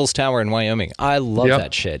 like Devil's Tower in Wyoming. I love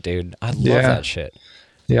that shit, dude. I love that shit.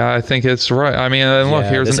 Yeah, I think it's right. I mean, look,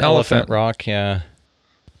 here's an elephant rock. Yeah.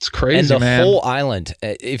 It's crazy, man. And the whole island,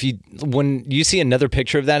 when you see another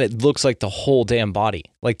picture of that, it looks like the whole damn body,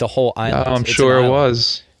 like the whole island. I'm sure it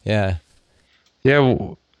was. Yeah. Yeah.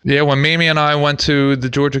 When Mimi and I went to the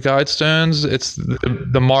Georgia Guidestones, it's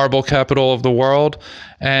the marble capital of the world.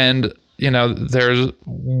 And, there's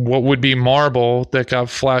what would be marble that got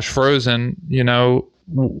flash frozen,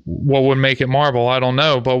 what would make it marble? I don't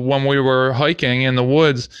know. But when we were hiking in the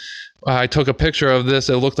woods, I took a picture of this.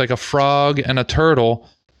 It looked like a frog and a turtle,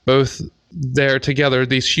 both there together,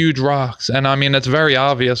 these huge rocks. And I mean, it's very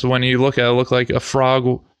obvious when you look at it. It looked like a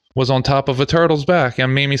frog was on top of a turtle's back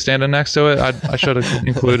and Mimi standing next to it. I should have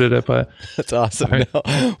included it, but that's awesome.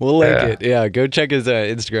 No, we'll link it. Yeah, go check his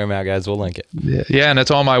Instagram out, guys. We'll link it. Yeah, and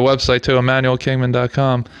it's on my website too,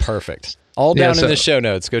 EmmanuelKingman.com. Perfect. All down in the show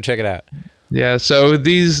notes. Go check it out. Yeah, so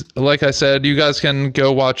these, like I said, you guys can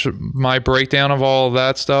go watch my breakdown of all of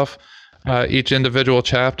that stuff, each individual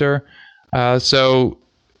chapter. So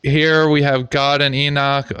here we have God and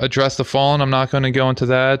Enoch address the fallen. I'm not going to go into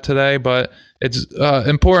that today, but it's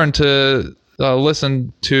important to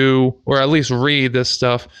listen to, or at least read this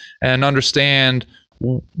stuff and understand,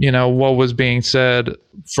 what was being said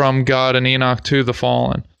from God and Enoch to the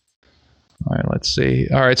fallen. All right, let's see.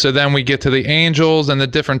 All right, so then we get to the angels and the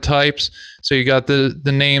different types. So you got the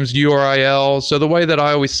names Uriel. So the way that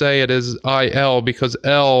I always say it is I-L, because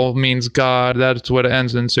L means God. That's what it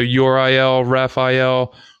ends in. So Uriel,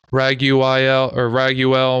 Raphael, Raguel, or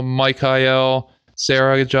Raguel, Michael,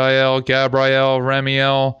 Sarajael, Gabriel,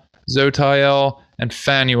 Remiel, Zotiel, and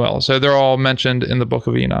Phanuel. So they're all mentioned in the book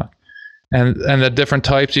of Enoch. And the different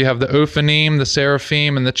types, you have the Ophanim, the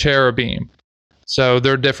Seraphim, and the Cherubim. So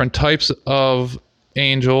there are different types of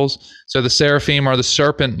angels. So the Seraphim are the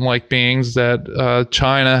serpent-like beings that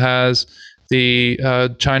China has the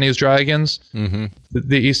Chinese dragons,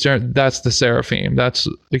 the Eastern, that's the seraphim. That's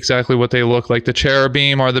exactly what they look like. The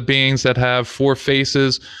cherubim are the beings that have 4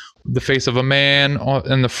 faces: the face of a man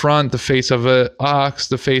in the front, the face of an ox,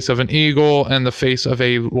 the face of an eagle, and the face of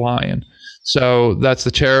a lion. So that's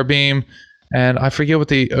the cherubim. And I forget what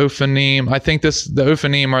the ophanim. I think the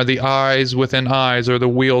ophanim are the eyes within eyes, or the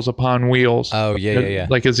wheels upon wheels. Oh, yeah.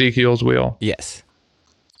 Like Ezekiel's wheel. Yes.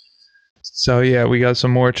 So yeah, we got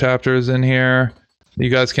some more chapters in here. You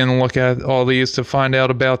guys can look at all these to find out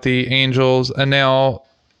about the angels. And now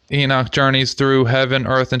Enoch journeys through heaven,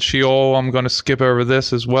 earth, and Sheol. I'm going to skip over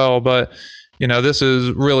this as well, but this is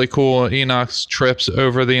really cool. Enoch's trips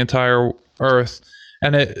over the entire earth,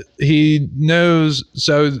 and he knows.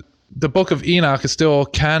 So the book of Enoch is still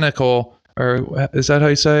canonical, or is that how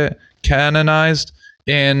you say it? Canonized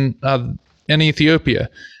in Ethiopia.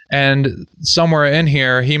 And somewhere in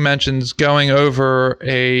here, he mentions going over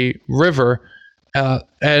a river,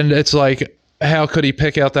 and it's like, how could he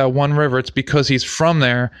pick out that one river? It's because he's from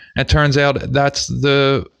there. And it turns out that's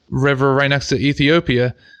the river right next to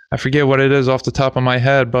Ethiopia. I forget what it is off the top of my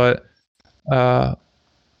head, but oh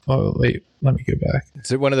wait, let me go back.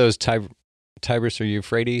 Is it one of those Tigris or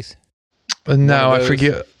Euphrates? No, I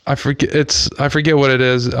forget. I forget what it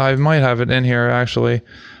is. I might have it in here actually.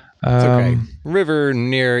 It's okay. River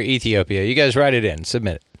near Ethiopia. You guys write it in.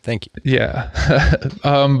 Submit it. Thank you. Yeah.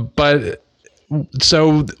 But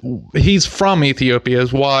so he's from Ethiopia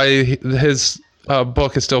is why his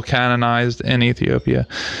book is still canonized in Ethiopia.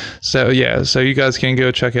 So yeah, so you guys can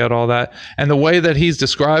go check out all that. And the way that he's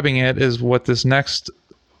describing it is what this next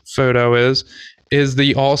photo is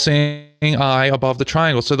the all-seeing eye above the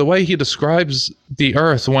triangle. So the way he describes the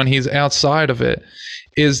earth when he's outside of it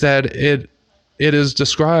is that it is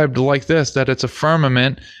described like this, that it's a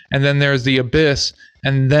firmament, and then there's the abyss,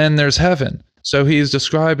 and then there's heaven. So he's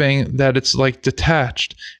describing that it's like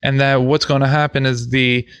detached, and that what's going to happen is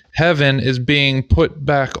the heaven is being put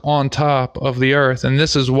back on top of the earth. And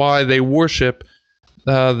this is why they worship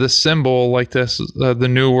the symbol like this, the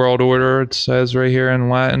New World Order, it says right here in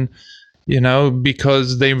Latin,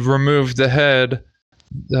 because they've removed the head,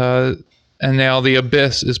 and now the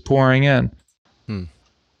abyss is pouring in.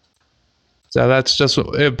 So that's just,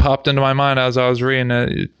 it popped into my mind as I was reading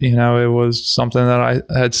it. It was something that I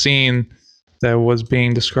had seen that was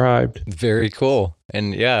being described. Very cool.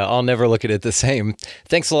 And yeah, I'll never look at it the same.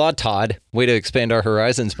 Thanks a lot, Todd. Way to expand our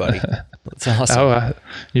horizons, buddy. That's awesome. Oh,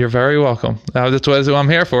 you're very welcome. That's what I'm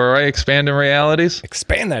here for, right? Expanding realities.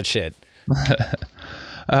 Expand that shit.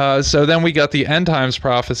 So then we got the end times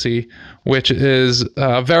prophecy, which is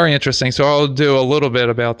very interesting. So I'll do a little bit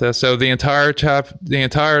about this. So the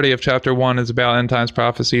entirety of chapter 1 is about end times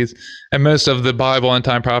prophecies, and most of the Bible end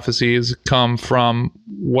time prophecies come from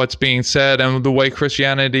what's being said, and the way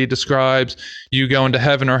Christianity describes you going to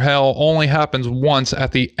heaven or hell only happens once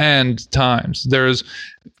at the end times.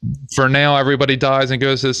 For now, everybody dies and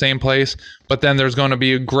goes to the same place, but then there's going to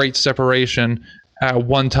be a great separation at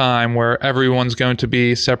one time where everyone's going to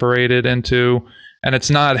be separated into, and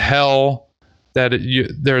it's not hell that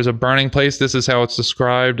there's a burning place. This is how it's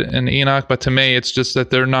described in Enoch, but to me it's just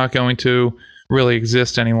that they're not going to really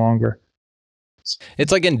exist any longer.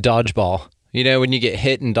 It's like in dodgeball, when you get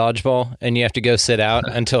hit in dodgeball and you have to go sit out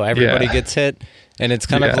until everybody gets hit, and it's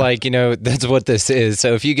kind of like, that's what this is.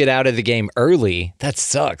 So if you get out of the game early, that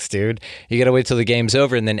sucks, dude. You gotta wait till the game's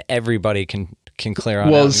over, and then everybody can clear on.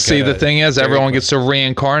 Well, see, the thing is, everyone gets to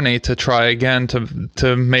reincarnate to try again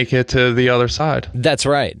to make it to the other side. That's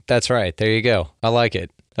right. There you go. I like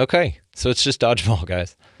it. Okay, so it's just dodgeball,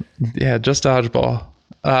 guys. Yeah, just dodgeball.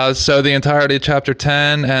 So the entirety of chapter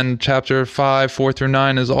 10 and chapter 5, 4 through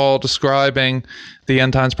 9 is all describing the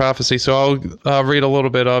end times prophecy. So I'll read a little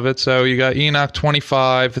bit of it. So you got Enoch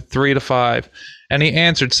 25, 3-5. And he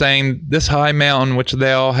answered, saying, This high mountain which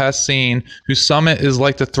thou hast seen, whose summit is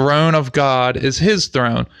like the throne of God, is his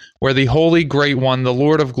throne, where the holy great one, the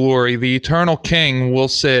Lord of glory, the eternal King, will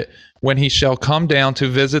sit, when he shall come down to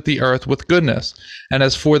visit the earth with goodness. And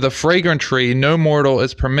as for the fragrant tree, no mortal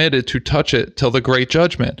is permitted to touch it till the great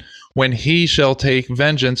judgment, when he shall take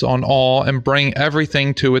vengeance on all and bring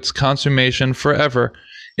everything to its consummation forever.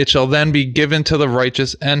 It shall then be given to the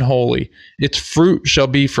righteous and holy. Its fruit shall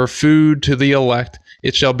be for food to the elect.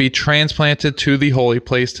 It shall be transplanted to the holy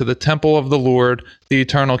place, to the temple of the Lord, the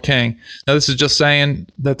eternal King. Now, this is just saying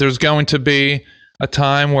that there's going to be a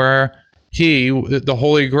time where he, the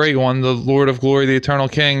Holy Great One, the Lord of Glory, the eternal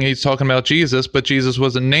King, he's talking about Jesus, but Jesus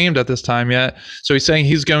wasn't named at this time yet. So he's saying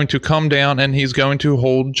he's going to come down and he's going to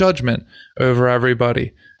hold judgment over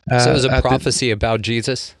everybody. So it was a prophecy about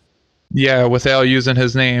Jesus? Yeah, without using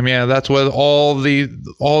his name. Yeah, that's what all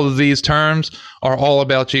of these terms are all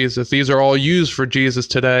about Jesus. These are all used for Jesus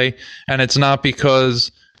today, and it's not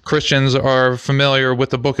because Christians are familiar with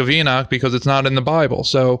the book of Enoch, because it's not in the Bible.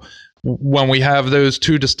 So when we have those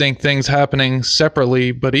two distinct things happening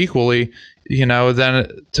separately but equally, then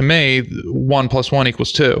to me, 1 + 1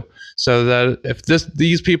 = 2. So that if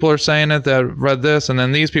these people are saying it that read this, and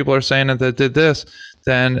then these people are saying it that did this,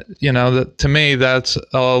 then, to me, that's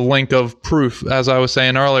a link of proof. As I was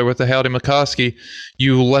saying earlier with the Howdy McCoskey,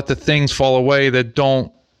 you let the things fall away that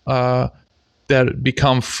don't, that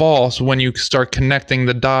become false when you start connecting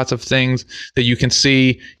the dots of things that you can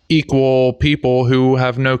see equal people who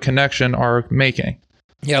have no connection are making.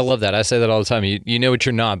 Yeah, I love that. I say that all the time. You know what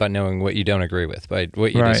you're not by knowing what you don't agree with, by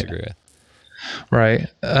what you disagree with. Right.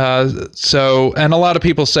 And a lot of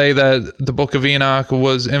people say that the book of Enoch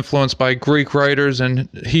was influenced by Greek writers and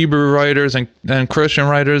Hebrew writers and Christian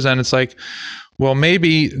writers. And it's like, well,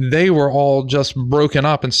 maybe they were all just broken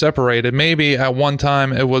up and separated. Maybe at one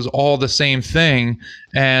time it was all the same thing,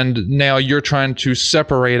 and now you're trying to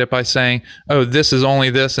separate it by saying, oh, this is only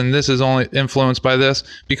this and this is only influenced by this,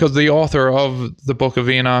 because the author of the book of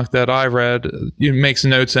Enoch that I read makes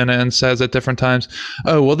notes in it and says at different times,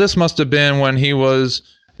 oh, well, this must have been when he was,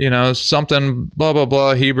 something, blah, blah,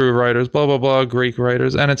 blah, Hebrew writers, blah, blah, blah, Greek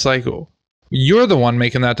writers. And it's like, you're the one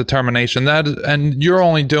making that determination, and you're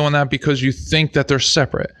only doing that because you think that they're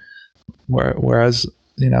separate, whereas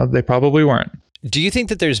they probably weren't. Do you think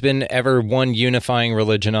that there's been ever one unifying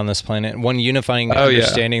religion on this planet, one unifying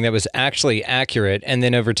understanding that was actually accurate, and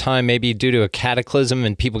then over time, maybe due to a cataclysm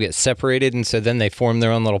and people get separated, and so then they form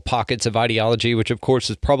their own little pockets of ideology, which of course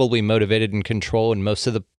is probably motivated and controlled most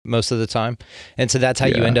of the time, and so that's how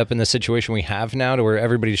you end up in the situation we have now, to where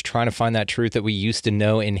everybody's trying to find that truth that we used to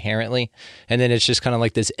know inherently, and then it's just kind of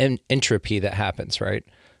like this entropy that happens, right?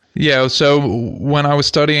 Yeah, so when I was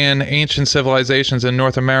studying ancient civilizations in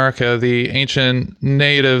North America, the ancient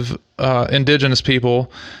native indigenous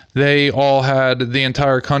people, they all had, the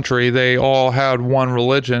entire country, they all had one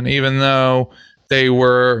religion, even though they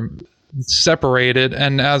were separated.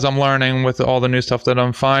 And as I'm learning with all the new stuff that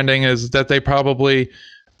I'm finding, is that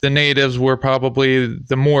the natives were probably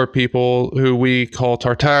the Moor people, who we call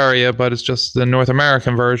Tartaria, but it's just the North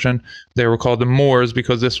American version. They were called the Moors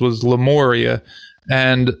because this was Lemuria.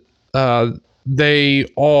 And they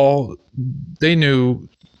knew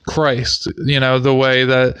Christ, the way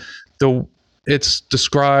that it's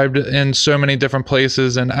described in so many different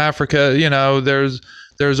places in Africa.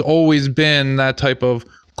 There's always been that type of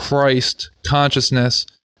Christ consciousness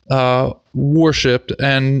worshipped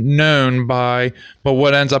and known by. But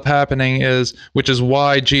what ends up happening is, which is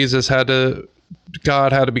why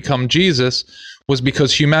God had to become Jesus, was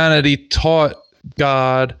because humanity taught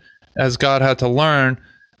God, as God had to learn,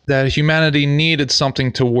 that humanity needed something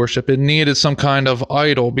to worship. It needed some kind of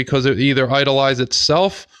idol, because it either idolized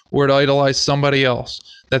itself or it idolized somebody else.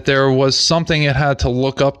 That there was something it had to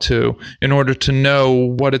look up to in order to know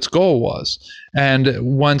what its goal was. And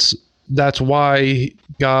that's why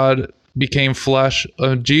God became flesh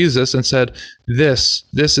of Jesus and said, this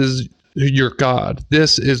is your God.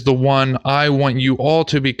 This is the one I want you all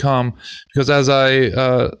to become. Because as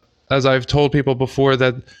I've told people before,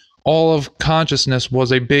 that all of consciousness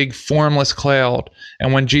was a big formless cloud,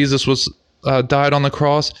 and when Jesus was died on the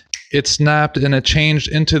cross, it snapped and it changed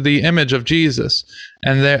into the image of Jesus,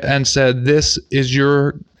 and said, "This is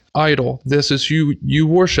your idol. This is who you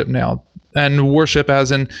worship now, and worship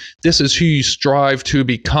as in this is who you strive to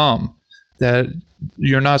become. That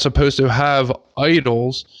you're not supposed to have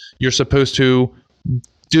idols. You're supposed to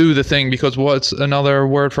do the thing, because what's another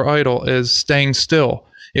word for idol is staying still."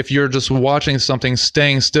 If you're just watching something,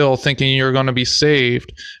 staying still, thinking you're going to be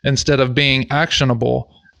saved instead of being actionable,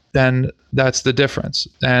 then that's the difference.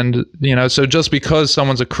 And, so just because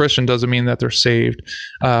someone's a Christian doesn't mean that they're saved.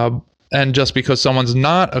 And just because someone's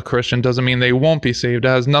not a Christian doesn't mean they won't be saved. It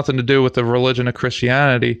has nothing to do with the religion of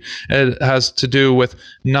Christianity. It has to do with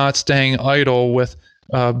not staying idle, with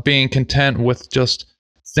being content with just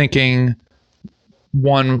thinking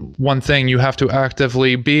one thing. You have to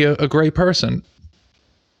actively be a great person.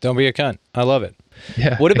 Don't be a cunt. I love it.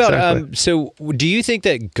 Yeah. What about, exactly. So do you think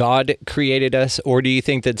that God created us, or do you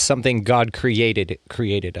think that something God created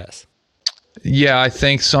us? Yeah, I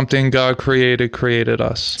think something God created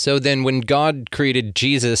us. So then when God created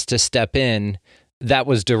Jesus to step in, that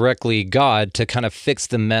was directly God to kind of fix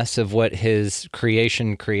the mess of what his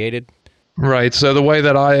creation created? Right. So the way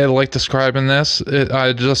that I like describing this,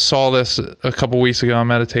 I just saw this a couple weeks ago in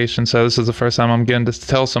meditation. So this is the first time I'm getting to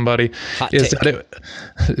tell somebody.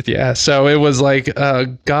 Yeah. So it was like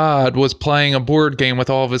God was playing a board game with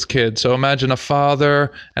all of his kids. So imagine a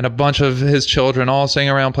father and a bunch of his children all sitting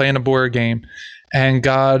around playing a board game. And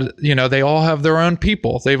God, they all have their own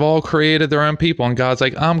people. They've all created their own people. And God's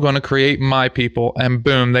like, I'm going to create my people. And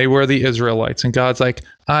boom, they were the Israelites. And God's like,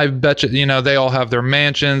 I bet you, they all have their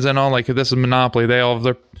mansions and all. Like, this is Monopoly. They all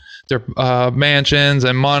have their mansions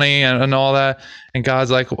and money and all that. And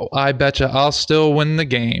God's like, well, I bet you I'll still win the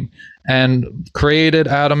game. And created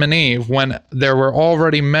Adam and Eve when there were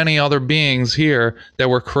already many other beings here that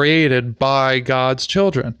were created by God's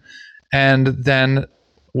children. And then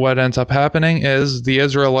what ends up happening is the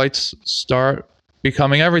Israelites start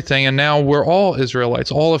becoming everything, and now we're all Israelites.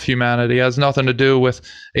 All of humanity has nothing to do with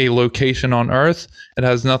a location on earth. It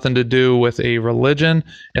has nothing to do with a religion.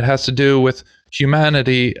 It has to do with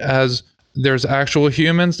humanity, as there's actual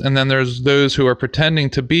humans, and then there's those who are pretending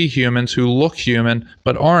to be humans who look human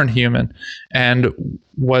but aren't human. And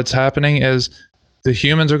what's happening is the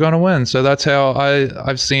humans are going to win. So that's how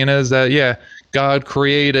I've seen it, is that, yeah, God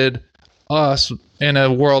created us in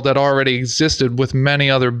a world that already existed with many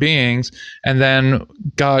other beings, and then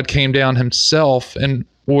God came down himself in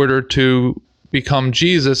order to become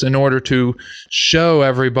Jesus, in order to show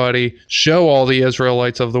everybody, show all the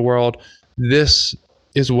Israelites of the world, this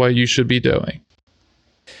is what you should be doing.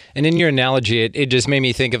 And in your analogy, it just made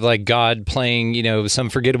me think of like God playing, some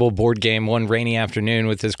forgettable board game one rainy afternoon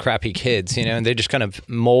with his crappy kids, and they just kind of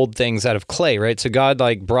mold things out of clay, right? So God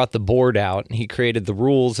like brought the board out and he created the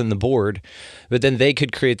rules in the board, but then they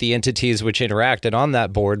could create the entities which interacted on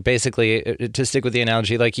that board. Basically, to stick with the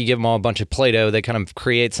analogy, like you give them all a bunch of Play-Doh, they kind of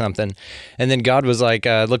create something. And then God was like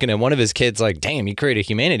looking at one of his kids like, damn, you created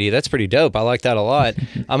humanity. That's pretty dope. I like that a lot.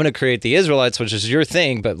 I'm going to create the Israelites, which is your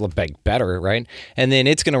thing, but better, right? And then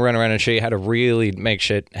it's going to run around and show you how to really make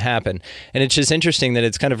shit happen. And it's just interesting that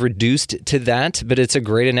it's kind of reduced to that, but it's a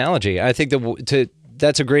great analogy. I think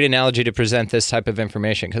that's a great analogy to present this type of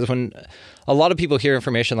information, because when a lot of people hear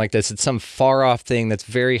information like this, it's some far off thing that's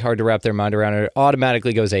very hard to wrap their mind around, and it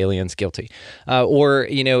automatically goes aliens, guilty, or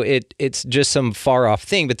it's just some far off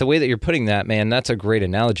thing. But the way that you're putting that, man, that's a great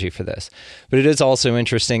analogy for this. But it is also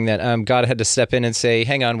interesting that God had to step in and say,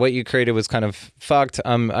 hang on, what you created was kind of fucked.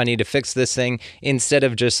 I need to fix this thing, instead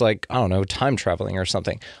of just like, I don't know, time traveling or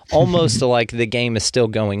something. Almost like the game is still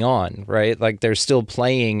going on, right? Like they're still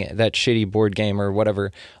playing that shitty board game or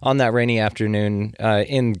whatever on that rainy afternoon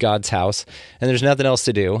in God's house, and there's nothing else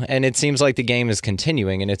to do. And it seems like the game is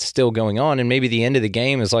continuing and it's still going on. And maybe the end of the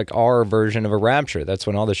game is like our version of a rapture. That's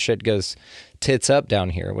when all the shit goes tits up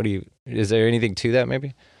down here. Is there anything to that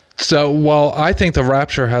maybe? So, well, I think the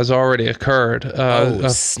rapture has already occurred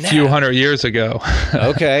few hundred years ago.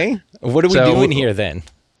 Okay. What are we doing here then?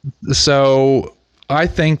 So I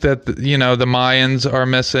think that, the Mayans are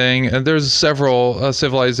missing, and there's several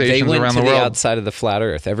civilizations around the world. They went to the outside of the flat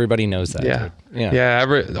earth. Everybody knows that. Yeah.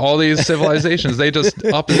 All these civilizations, they just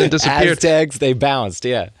up and disappeared. Aztecs, they bounced,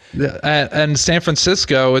 yeah. And San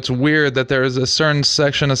Francisco, it's weird that there's a certain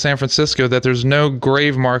section of San Francisco that there's no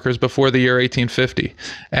grave markers before the year 1850.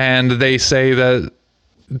 And they say that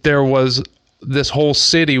there was, this whole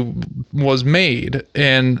city was made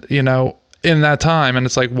in that time. And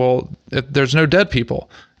it's like, well, there's no dead people,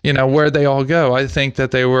 where'd they all go? I think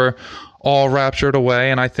that they were all raptured away.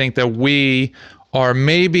 And I think that we are,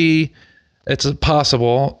 maybe it's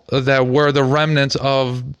possible that we're the remnants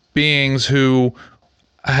of beings who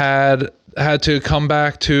had to come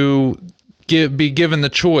back to be given the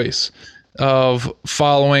choice of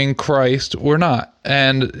following Christ or not.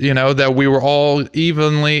 And, that we were all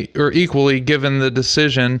evenly or equally given the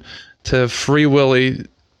decision to Free Willy.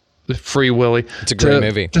 It's a great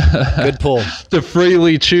movie. Good pull. To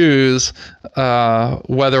freely choose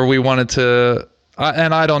whether we wanted to,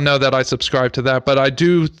 and I don't know that I subscribe to that, but I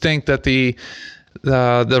do think that the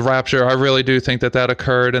rapture, I really do think that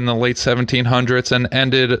occurred in the late 1700s and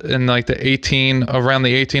ended in like around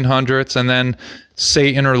the 1800s, and then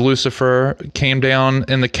Satan or Lucifer came down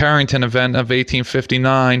in the Carrington event of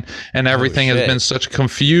 1859, and everything has been such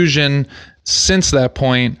confusion since that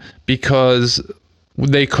point, because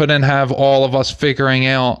they couldn't have all of us figuring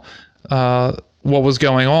out what was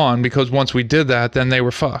going on, because once we did that, then they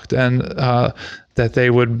were fucked, and that they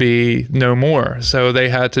would be no more. So they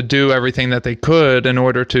had to do everything that they could in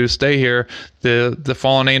order to stay here. The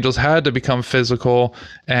fallen angels had to become physical,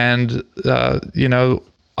 and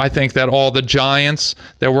I think that all the giants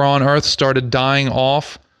that were on Earth started dying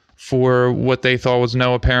off for what they thought was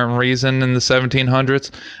no apparent reason in the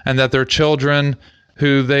 1700s, and that their children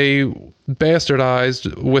who they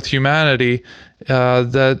bastardized with humanity,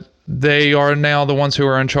 that they are now the ones who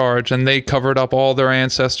are in charge, and they covered up all their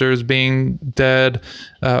ancestors being dead,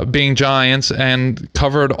 being giants, and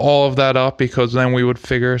covered all of that up because then we would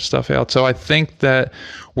figure stuff out. So I think that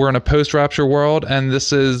we're in a post-rapture world, and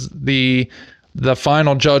this is the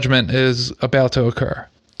final judgment is about to occur.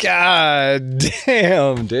 God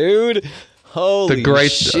damn, dude. Holy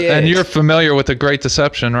shit. And you're familiar with the Great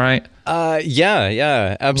Deception, right?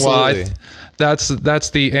 Yeah, absolutely. Well, that's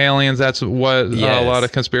the aliens. That's what a lot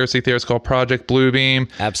of conspiracy theorists call Project Bluebeam.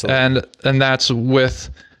 Absolutely. And that's with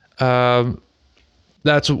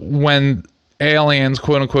that's when aliens,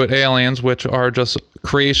 quote unquote aliens, which are just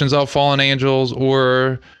creations of fallen angels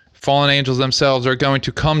or fallen angels themselves, are going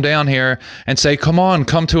to come down here and say, come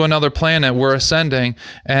to another planet, we're ascending.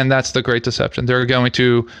 And that's the Great Deception. They're going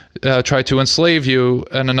to try to enslave you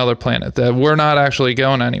on another planet, that we're not actually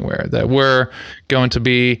going anywhere, that we're going to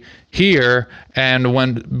be here. And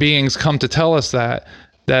when beings come to tell us that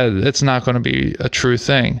it's not going to be a true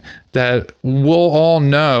thing, that we'll all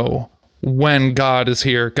know when God is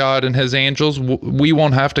here, God and his angels, we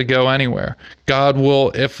won't have to go anywhere. God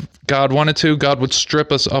will, if God wanted to, God would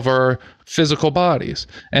strip us of our physical bodies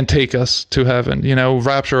and take us to heaven,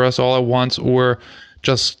 rapture us all at once, or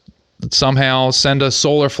just somehow send a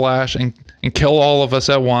solar flash and kill all of us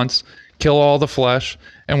at once, kill all the flesh,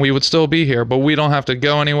 and we would still be here, but we don't have to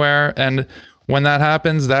go anywhere. And when that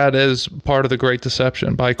happens, that is part of the Great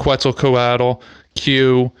Deception by Quetzalcoatl,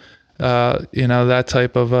 Q, that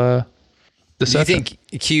type of deception. Do you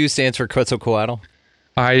think Q stands for Quetzalcoatl?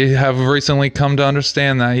 I have recently come to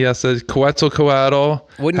understand that, yes. Quetzalcoatl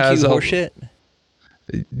Wouldn't Q horseshit?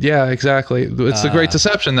 Yeah, exactly. It's the Great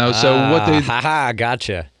Deception, though. So what they...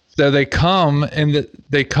 gotcha. So they come in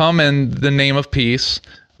the name of peace,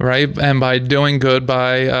 right? And by doing good,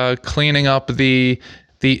 by cleaning up the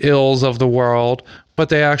ills of the world, but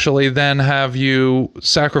they actually then have you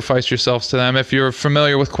sacrifice yourselves to them. If you're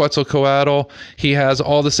familiar with Quetzalcoatl, he has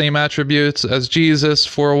all the same attributes as Jesus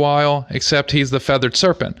for a while, except he's the feathered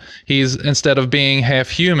serpent. He's, instead of being half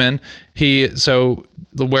human,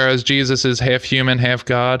 whereas Jesus is half human, half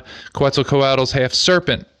God, Quetzalcoatl's half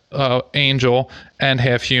serpent, angel, and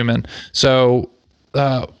half human. So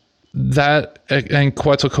that, and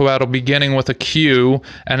Quetzalcoatl beginning with a Q,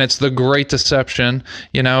 and it's the Great Deception,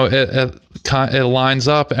 it lines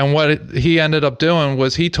up. And what he ended up doing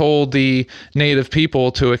was he told the native people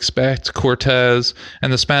to expect Cortez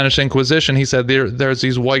and the Spanish Inquisition. He said there's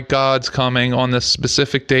these white gods coming on this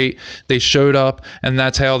specific date. They showed up, and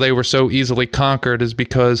that's how they were so easily conquered, is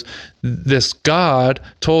because this god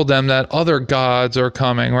told them that other gods are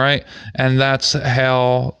coming, right? And that's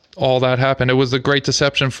how all that happened. It was the Great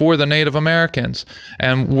Deception for the Native Americans,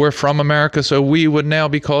 and we're from America, so we would now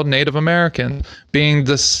be called Native American, being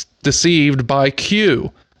deceived by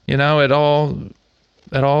Q. It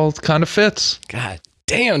all kind of fits. God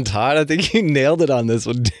damn, Todd, I think you nailed it on this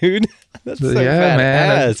one, dude. That's so yeah,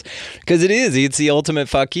 badass. Because it's the ultimate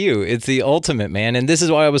fuck you. It's the ultimate, man. And this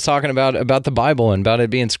is why I was talking about the Bible and about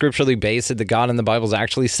it being scripturally based, that the God in the Bible is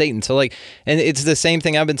actually Satan. So and it's the same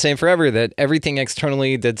thing I've been saying forever, that everything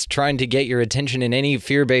externally that's trying to get your attention in any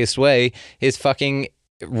fear-based way is fucking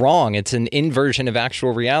wrong. It's an inversion of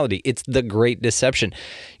actual reality. It's the Great Deception.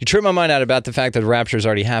 You trip my mind out about the fact that the rapture's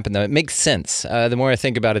already happened, though. It makes sense. The more I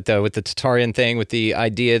think about it, though, with the Tatarian thing, with the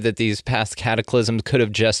idea that these past cataclysms could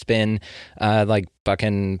have just been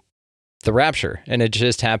fucking the rapture, and it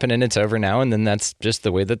just happened and it's over now, and then that's just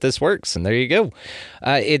the way that this works, and there you go.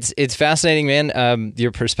 It's fascinating, man.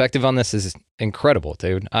 Your perspective on this is incredible,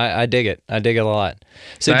 dude. I dig it. I dig it a lot.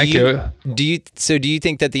 So Thank you. Do you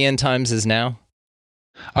think that the end times is now?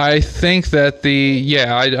 I think that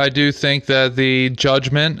I do think that the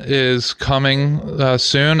judgment is coming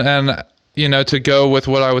soon. And, to go with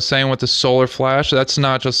what I was saying with the solar flash, that's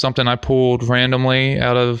not just something I pulled randomly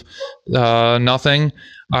out of nothing.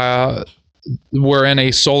 We're in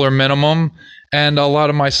a solar minimum, and a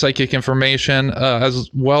lot of my psychic information, as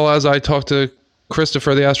well as I talked to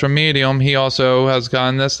Christopher, the astro medium, he also has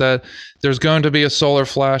gotten this, that there's going to be a solar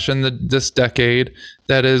flash in this decade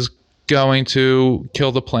that is going to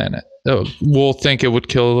kill the planet. We'll think it would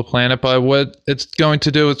kill the planet, but what it's going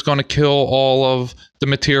to do, it's going to kill all of the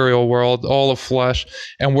material world, all of flesh,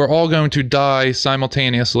 and we're all going to die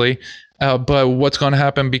simultaneously. But what's going to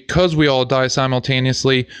happen, because we all die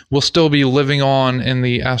simultaneously, we'll still be living on in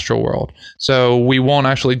the astral world. So we won't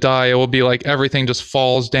actually die. It will be like everything just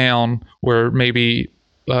falls down, where maybe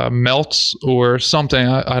melts or something.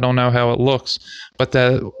 I don't know how it looks, but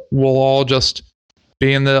that we'll all just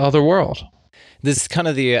be in the other world. This is kind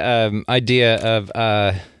of the idea of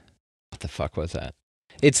what the fuck was that?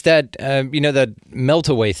 It's that, that melt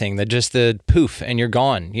away thing, that just the poof and you're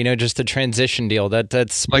gone, just the transition deal,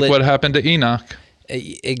 that split. Like what happened to Enoch.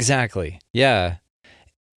 Exactly. Yeah.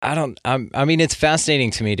 I mean, it's fascinating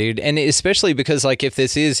to me, dude. And especially because, like, if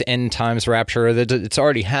this is end times rapture, or that it's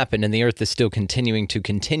already happened and the earth is still continuing to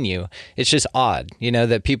continue, it's just odd,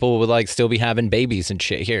 that people would, like, still be having babies and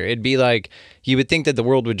shit here. It'd be like, you would think that the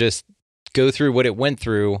world would just go through what it went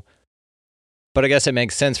through. But I guess it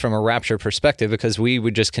makes sense from a rapture perspective because we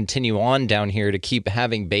would just continue on down here to keep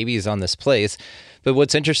having babies on this place. But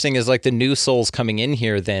what's interesting is, like, the new souls coming in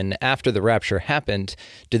here then after the rapture happened,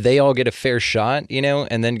 did they all get a fair shot,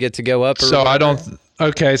 and then get to go up? So whatever?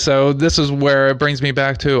 Okay, so this is where it brings me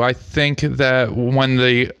back to, I think that when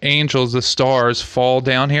the angels, the stars, fall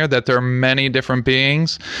down here, that there are many different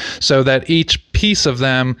beings, so that each piece of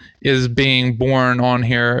them is being born on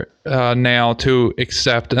here now to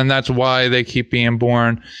accept, and that's why they keep being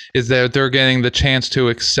born, is that they're getting the chance to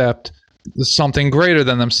accept something greater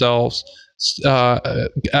than themselves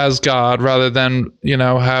as God, rather than,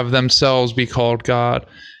 have themselves be called God.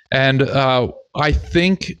 And I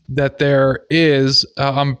think that there is,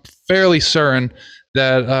 I'm fairly certain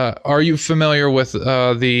that, are you familiar with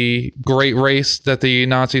the great race that the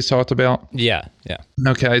Nazis talked about? Yeah.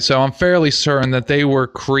 Okay, so I'm fairly certain that they were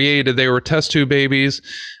created, they were test tube babies,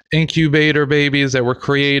 incubator babies that were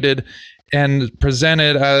created and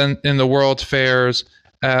presented in the World's Fairs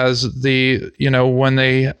as when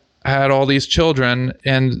they had all these children,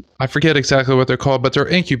 and I forget exactly what they're called, but they're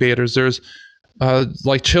incubators. There's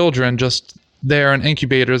like children just there in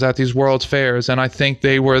incubators at these World's Fairs, and I think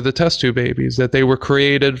they were the test tube babies, that they were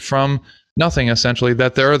created from nothing, essentially,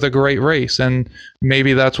 that they're the great race. And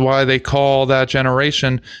maybe that's why they call that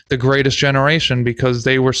generation the greatest generation, because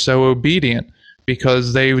they were so obedient,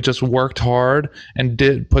 because they just worked hard and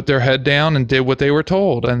put their head down and did what they were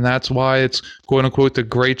told. And that's why it's quote unquote the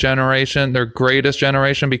great generation, their greatest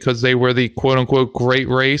generation, because they were the quote unquote great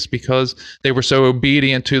race, because they were so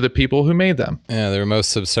obedient to the people who made them. Yeah, they were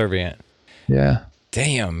most subservient. Yeah.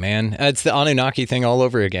 Damn, man. It's the Anunnaki thing all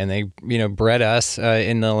over again. They, bred us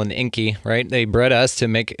in Inky, right? They bred us to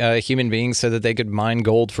make human beings so that they could mine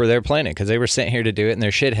gold for their planet, because they were sent here to do it and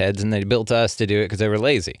they're shitheads, and they built us to do it because they were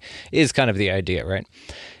lazy, is kind of the idea, right?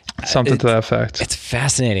 Something to that effect. It's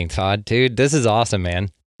fascinating, Todd, dude. This is awesome,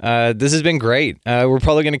 man. This has been great. We're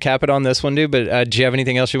probably going to cap it on this one, dude, but do you have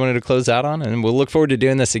anything else you wanted to close out on? And we'll look forward to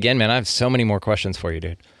doing this again, man. I have so many more questions for you,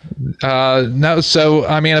 dude. No, so,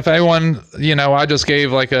 I mean, if anyone, I just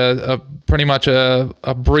gave like a pretty much a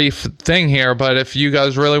brief thing here, but if you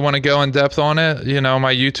guys really want to go in depth on it,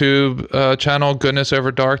 my YouTube channel, Goodness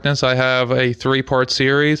Over Darkness, I have a 3-part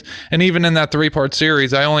series. And even in that 3-part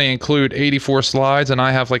series, I only include 84 slides, and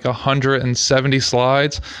I have like 170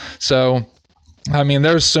 slides. So, I mean,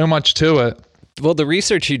 there's so much to it. Well, the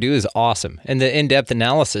research you do is awesome, and the in-depth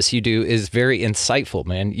analysis you do is very insightful,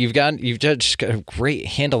 man. You've just got a great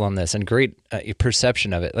handle on this and great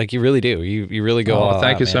perception of it. Like, you really do. You really go all out.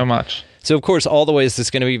 Thank you man. So much. So, of course, all the ways that's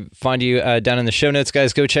going to find you down in the show notes,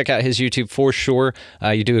 guys. Go check out his YouTube for sure.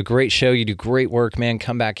 You do a great show. You do great work, man.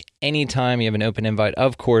 Come back anytime. You have an open invite,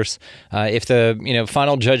 of course. If the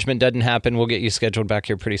final judgment doesn't happen, we'll get you scheduled back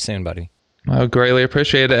here pretty soon, buddy. I greatly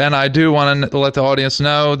appreciate it. And I do want to let the audience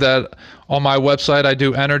know that on my website, I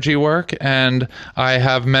do energy work, and I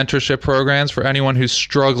have mentorship programs for anyone who's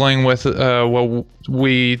struggling with what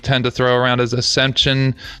we tend to throw around as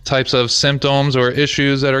ascension types of symptoms or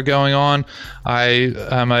issues that are going on. I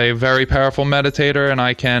am a very powerful meditator, and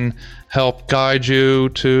I can help guide you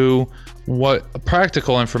to what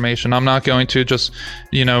practical information. I'm not going to just,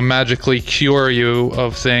 magically cure you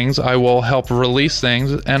of things. I will help release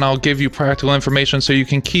things, and I'll give you practical information so you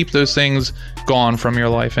can keep those things gone from your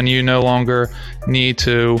life, and you no longer need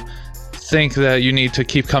to think that you need to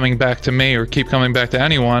keep coming back to me or keep coming back to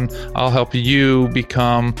anyone. I'll help you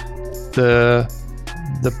become the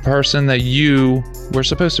person that you were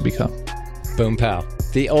supposed to become. Boom, pow.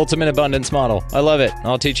 The ultimate abundance model. I love it.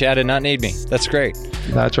 I'll teach you how to not need me. That's great.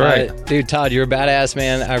 That's right. Dude, Todd, you're a badass,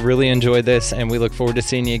 man. I really enjoyed this, and we look forward to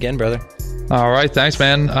seeing you again, brother. All right. Thanks,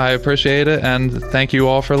 man. I appreciate it, and thank you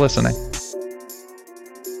all for listening.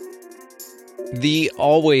 The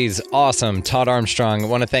always awesome Todd Armstrong. I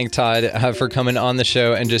want to thank Todd for coming on the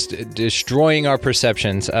show and just destroying our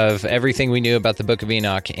perceptions of everything we knew about the Book of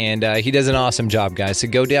Enoch. And he does an awesome job, guys. So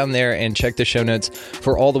go down there and check the show notes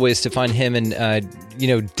for all the ways to find him and,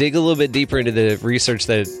 dig a little bit deeper into the research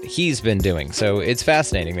that he's been doing. So it's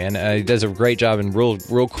fascinating, man. He does a great job and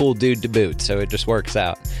real cool dude to boot. So it just works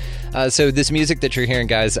out. So this music that you're hearing,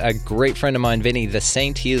 guys, a great friend of mine, Vinny the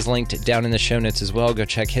Saint, he is linked down in the show notes as well. Go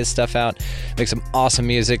check his stuff out. Makes some awesome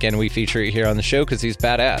music, and we feature it here on the show because he's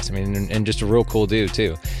badass. I mean, and just a real cool dude,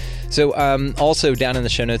 too. So also down in the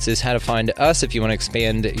show notes is how to find us if you want to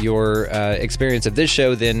expand your experience of this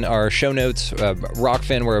show. Then our show notes,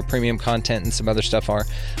 Rockfin, where our premium content and some other stuff are.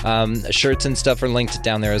 Shirts and stuff are linked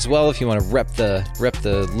down there as well. If you want to rep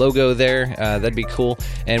the logo there, that'd be cool.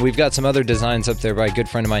 And we've got some other designs up there by a good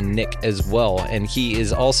friend of mine, Nick, as well. And he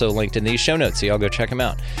is also linked in these show notes, so y'all go check him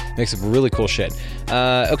out. Makes some really cool shit.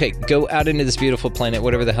 Okay, go out into this beautiful planet,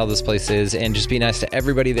 whatever the hell this place is, and just be nice to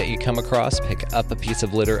everybody that you come across. Pick up a piece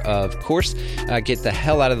of litter, of course. Get the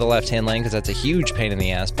hell out of the left-hand lane because that's a huge pain in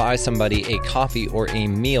the ass. Buy somebody a coffee or a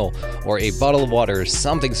meal or a bottle of water,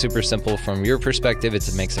 something super simple from your perspective.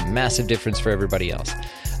 It makes a massive difference for everybody else.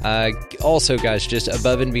 Also, guys, just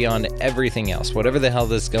above and beyond everything else, whatever the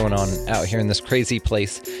hell is going on out here in this crazy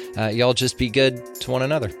place, y'all just be good to one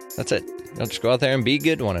another. That's it. Y'all just go out there and be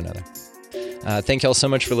good to one another. Thank y'all so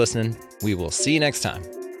much for listening. We will see you next time.